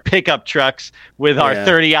and our pickup trucks with our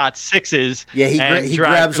 30-06s. Yeah, he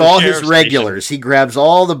grabs all his regulars. He grabs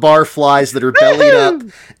all the bar flies that are bellied up,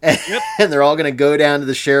 and they're all going to go down to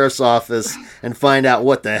the sheriff's office and find out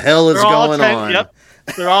what the hell is going on. Yep,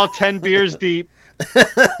 they're all 10 beers deep.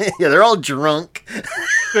 Yeah, they're all drunk.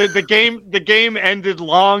 The game ended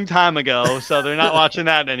long time ago, so they're not watching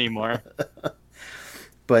that anymore.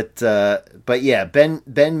 But yeah,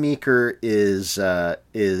 Ben Meeker is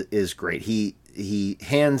great. He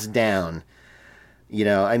hands down, you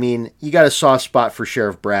know, I mean, you got a soft spot for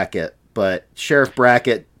Sheriff Brackett, but Sheriff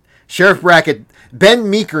Brackett, Ben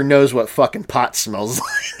Meeker knows what fucking pot smells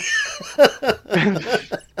like.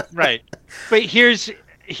 Right. But here's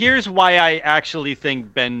why I actually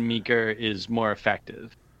think Ben Meeker is more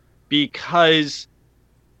effective. Because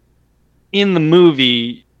in the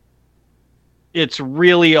movie, it's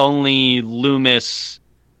really only Loomis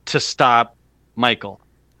to stop Michael.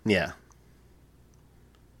 Yeah.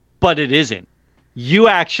 But it isn't. You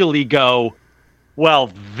actually go, well,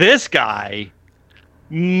 this guy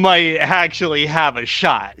might actually have a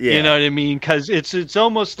shot. Yeah. You know what I mean? Because it's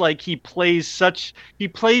almost like he plays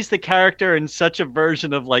the character in such a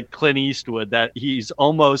version of like Clint Eastwood that he's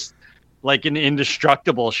almost like an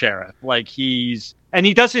indestructible sheriff. Like he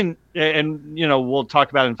doesn't, and you know, we'll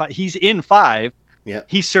talk about it in 5. He's in 5. Yeah.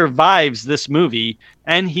 He survives this movie,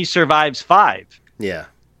 and he survives 5. Yeah.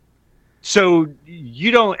 So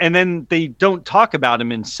you don't, and then they don't talk about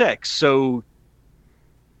him in 6. So,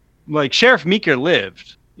 like, Sheriff Meeker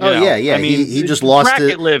lived. Yeah. I mean, he just lost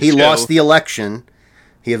it. He lost the election.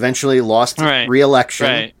 He eventually lost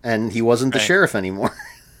re-election, and he wasn't the sheriff anymore.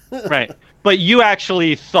 Right. But you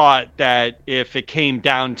actually thought that if it came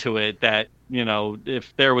down to it, that, you know,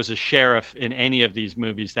 if there was a sheriff in any of these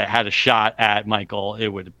movies that had a shot at Michael, it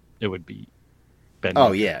would be Ben Meeker.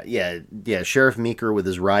 Oh, yeah. Sheriff Meeker with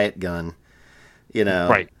his riot gun, you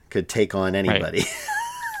know, could take on anybody.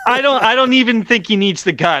 Right. I don't even think he needs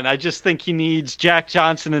the gun. I just think he needs Jack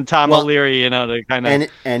Johnson and Tom O'Leary, you know, to kind of...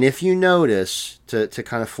 And if you notice, to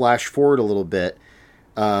kind of flash forward a little bit,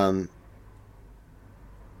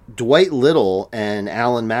 Dwight Little and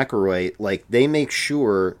Alan McElroy, like, they make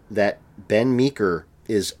sure that Ben Meeker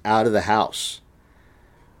is out of the house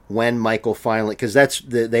when Michael finally, because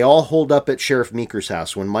they all hold up at Sheriff Meeker's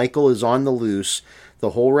house. When Michael is on the loose, the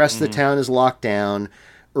whole rest of the town is locked down.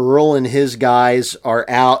 Earl and his guys are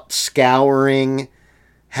out scouring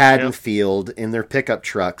Haddonfield in their pickup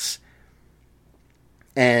trucks.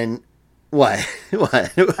 And what?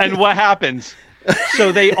 What? And what happens?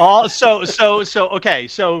 So they all okay,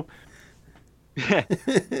 so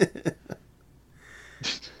the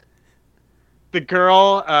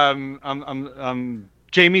girl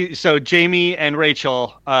Jamie and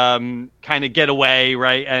Rachel kind of get away,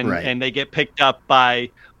 right? And they get picked up by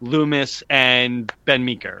Loomis and Ben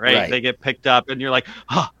Meeker, right? They get picked up and you're like,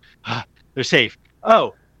 they're safe.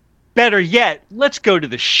 Oh, better yet, let's go to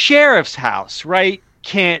the sheriff's house, right?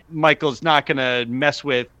 Michael's not going to mess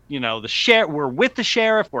with, the sheriff. We're with the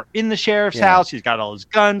sheriff. We're in the sheriff's house. He's got all his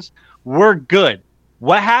guns. We're good.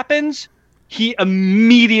 What happens? He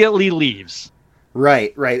immediately leaves.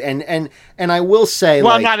 Right. And I will say,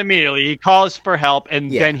 well, not immediately. He calls for help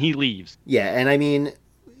and then he leaves. Yeah. And I mean,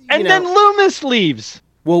 then Loomis leaves.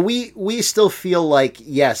 Well, we still feel like,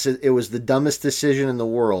 yes, it was the dumbest decision in the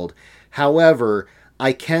world. However,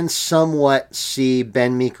 I can somewhat see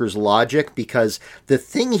Ben Meeker's logic, because the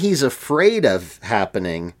thing he's afraid of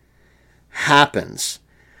happening happens.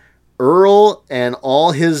 Earl and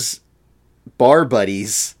all his bar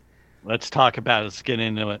buddies, let's talk about it. Let's get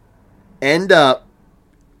into it. End up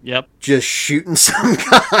just shooting some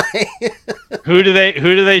guy. Who do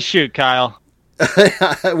they shoot, Kyle?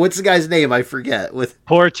 What's the guy's name? I forget. With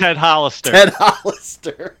poor Ted Hollister. Ted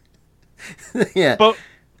Hollister. Yeah. But.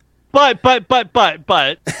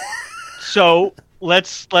 So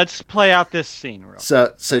let's play out this scene real quick.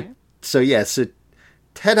 So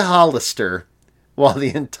Ted Hollister, while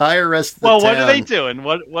the entire rest of the town. What are they doing?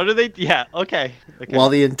 What are they? Yeah. Okay. While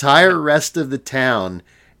the entire rest of the town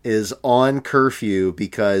is on curfew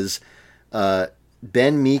because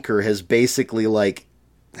Ben Meeker has basically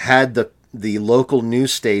had the local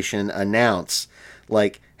news station announce,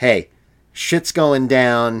 hey, shit's going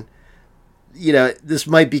down. This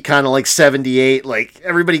might be kind of like 78.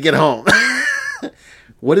 Everybody get home.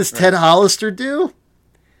 What does Ted Hollister do?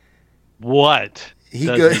 What? He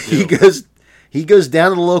goes down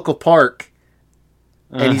to the local park,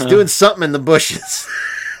 and he's doing something in the bushes,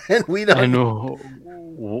 and we don't. And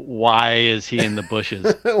why is he in the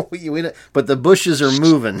bushes? But the bushes are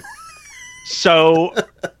moving. So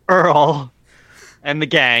Earl and the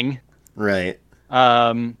gang, right,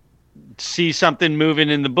 see something moving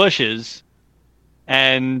in the bushes,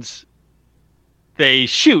 and they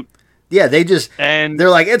shoot. Yeah, they're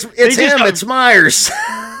like, it's him, it's Myers.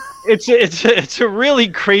 It's a really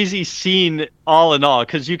crazy scene, all in all,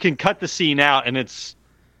 because you can cut the scene out, and it's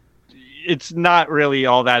not really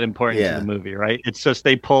all that important to the movie, right? It's just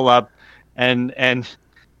they pull up, and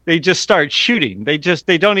they just start shooting. They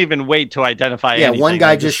don't even wait to identify anything. Yeah, one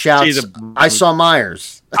guy just shouts, "I saw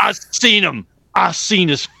Myers. I seen him. I seen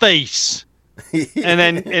his face." and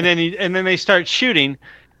then they start shooting,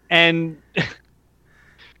 and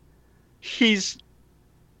he's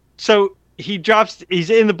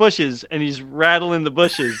in the bushes and he's rattling the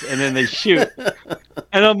bushes, and then they shoot.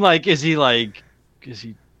 And I'm like, is he?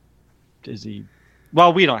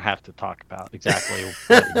 Well, we don't have to talk about exactly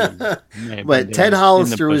what but Ted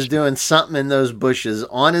Hollister was doing something in those bushes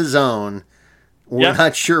on his own. We're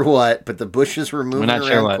not sure what, but the bushes were moving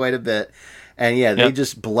around quite a bit. And they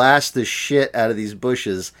just blast the shit out of these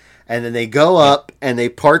bushes. And then they go up and they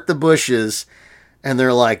part the bushes, and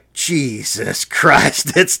they're like, Jesus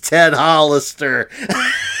Christ, it's Ted Hollister.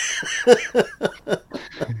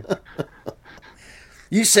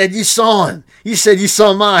 You said you saw him. You said you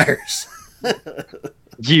saw Myers.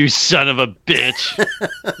 You son of a bitch.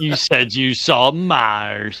 You said you saw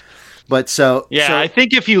Myers. But I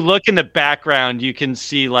think if you look in the background, you can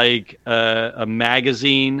see a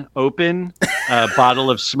magazine open, a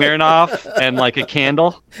bottle of Smirnoff, and a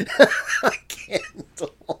candle. A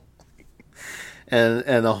candle.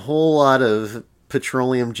 And a whole lot of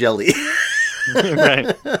petroleum jelly.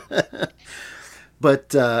 Right.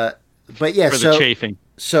 But yeah, for the chafing.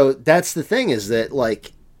 So that's the thing, is that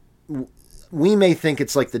we may think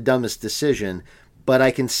it's the dumbest decision, but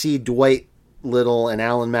I can see Dwight Little and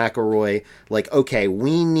Alan McElroy okay,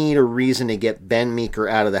 we need a reason to get Ben Meeker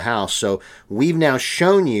out of the house. So we've now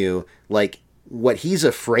shown you what he's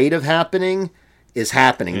afraid of happening is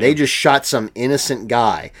happening. They just shot some innocent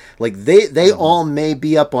guy. They all may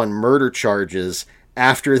be up on murder charges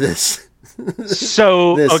after this.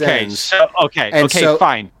 So this ends. So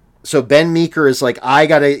fine. So Ben Meeker is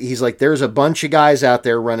he's there's a bunch of guys out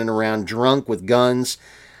there running around drunk with guns.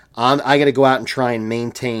 I got to go out and try and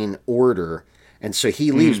maintain order. And so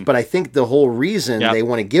he leaves. But I think the whole reason they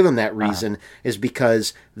want to give him that reason is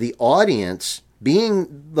because the audience,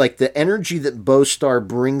 being the energy that Bo Starr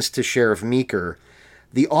brings to Sheriff Meeker,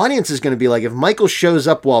 the audience is going to be like, if Michael shows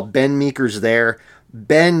up while Ben Meeker's there,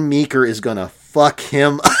 Ben Meeker is going to fuck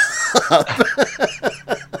him up.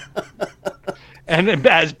 And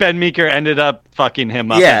as Ben Meeker ended up fucking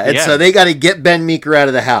him up. Yeah, and so they got to get Ben Meeker out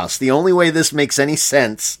of the house. The only way this makes any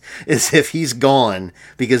sense is if he's gone,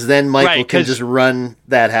 because then Michael can just run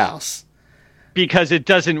that house. Because it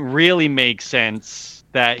doesn't really make sense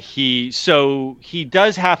that he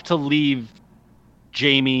does have to leave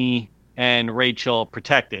Jamie and Rachel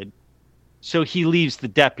protected. So he leaves the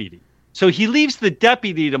deputy. So he leaves the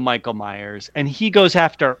deputy to Michael Myers, and he goes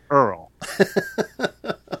after Earl.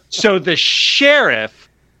 So the sheriff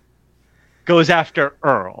goes after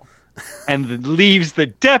Earl and leaves the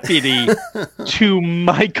deputy to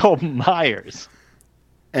Michael Myers.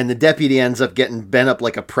 And the deputy ends up getting bent up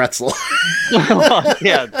like a pretzel.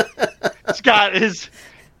 Yeah. Scott is...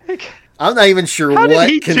 I'm not even sure How what did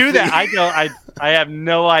he do that? I have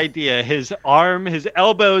no idea. His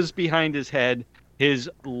elbow's behind his head. His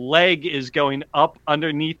leg is going up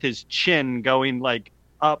underneath his chin, going like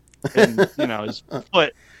up, and his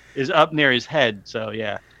foot is up near his head. So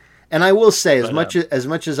yeah. And I will say, as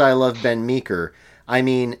much as I love Ben Meeker, I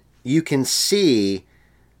mean, you can see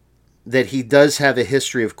that he does have a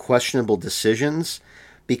history of questionable decisions,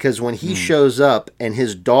 because when he shows up and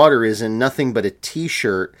his daughter is in nothing but a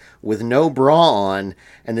t-shirt with no bra on,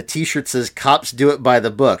 and the t-shirt says "Cops do it by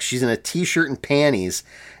the book," she's in a t-shirt and panties.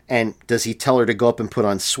 And does he tell her to go up and put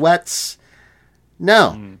on sweats?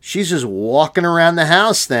 No. She's just walking around the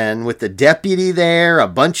house then with the deputy there, a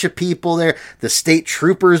bunch of people there. The state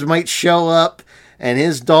troopers might show up, and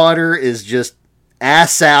his daughter is just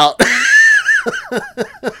ass out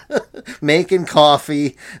making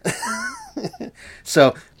coffee.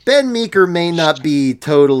 So Ben Meeker may not be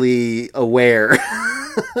totally aware.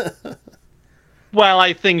 Well,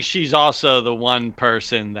 I think she's also the one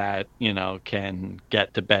person that, can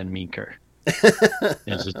get to Ben Meeker.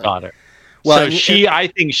 Is his daughter. Well, so I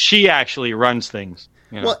think she actually runs things.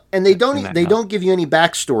 Well, and they don't give you any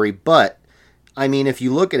backstory, but I mean, if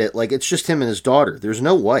you look at it, like, it's just him and his daughter. There's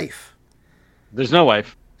no wife.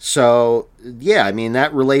 So, yeah, I mean,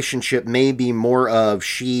 that relationship may be more of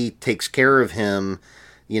she takes care of him,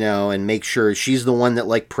 and makes sure she's the one that,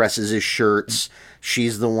 like, presses his shirts.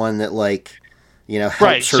 She's the one that, like, helps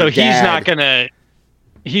right. her So dad.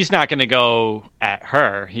 he's not gonna go at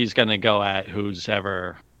her. He's gonna go at who's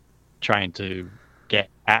ever trying to get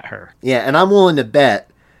at her. Yeah, and I'm willing to bet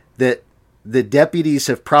that the deputies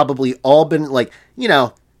have probably all been, like,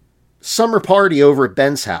 summer party over at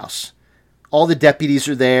Ben's house. All the deputies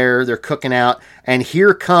are there. They're cooking out, and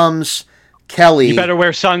here comes Kelly. You better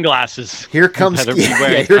wear sunglasses. Here comes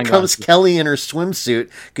comes Kelly in her swimsuit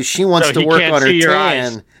because she wants to work on her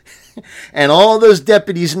tan. And all those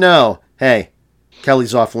deputies know, hey,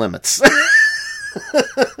 Kelly's off limits.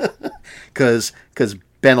 Because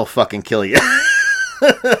Ben will fucking kill you.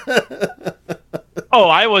 Oh,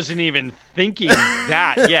 I wasn't even thinking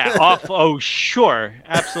that. Yeah, off. Oh, sure.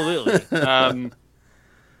 Absolutely.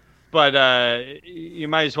 But you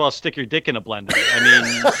might as well stick your dick in a blender. I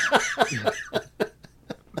mean...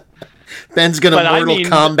 Ben's going to Mortal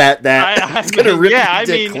Kombat that. He's going to rip your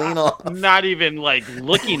dick clean off. Not even, like,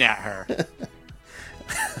 looking at her.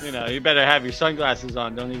 You better have your sunglasses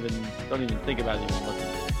on. Don't even think about even looking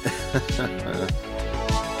at her.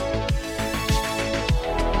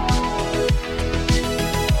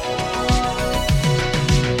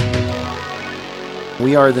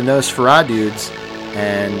 We are the Nosferatu dudes,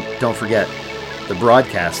 and don't forget, the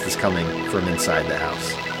broadcast is coming from inside the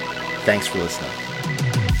house. Thanks for listening.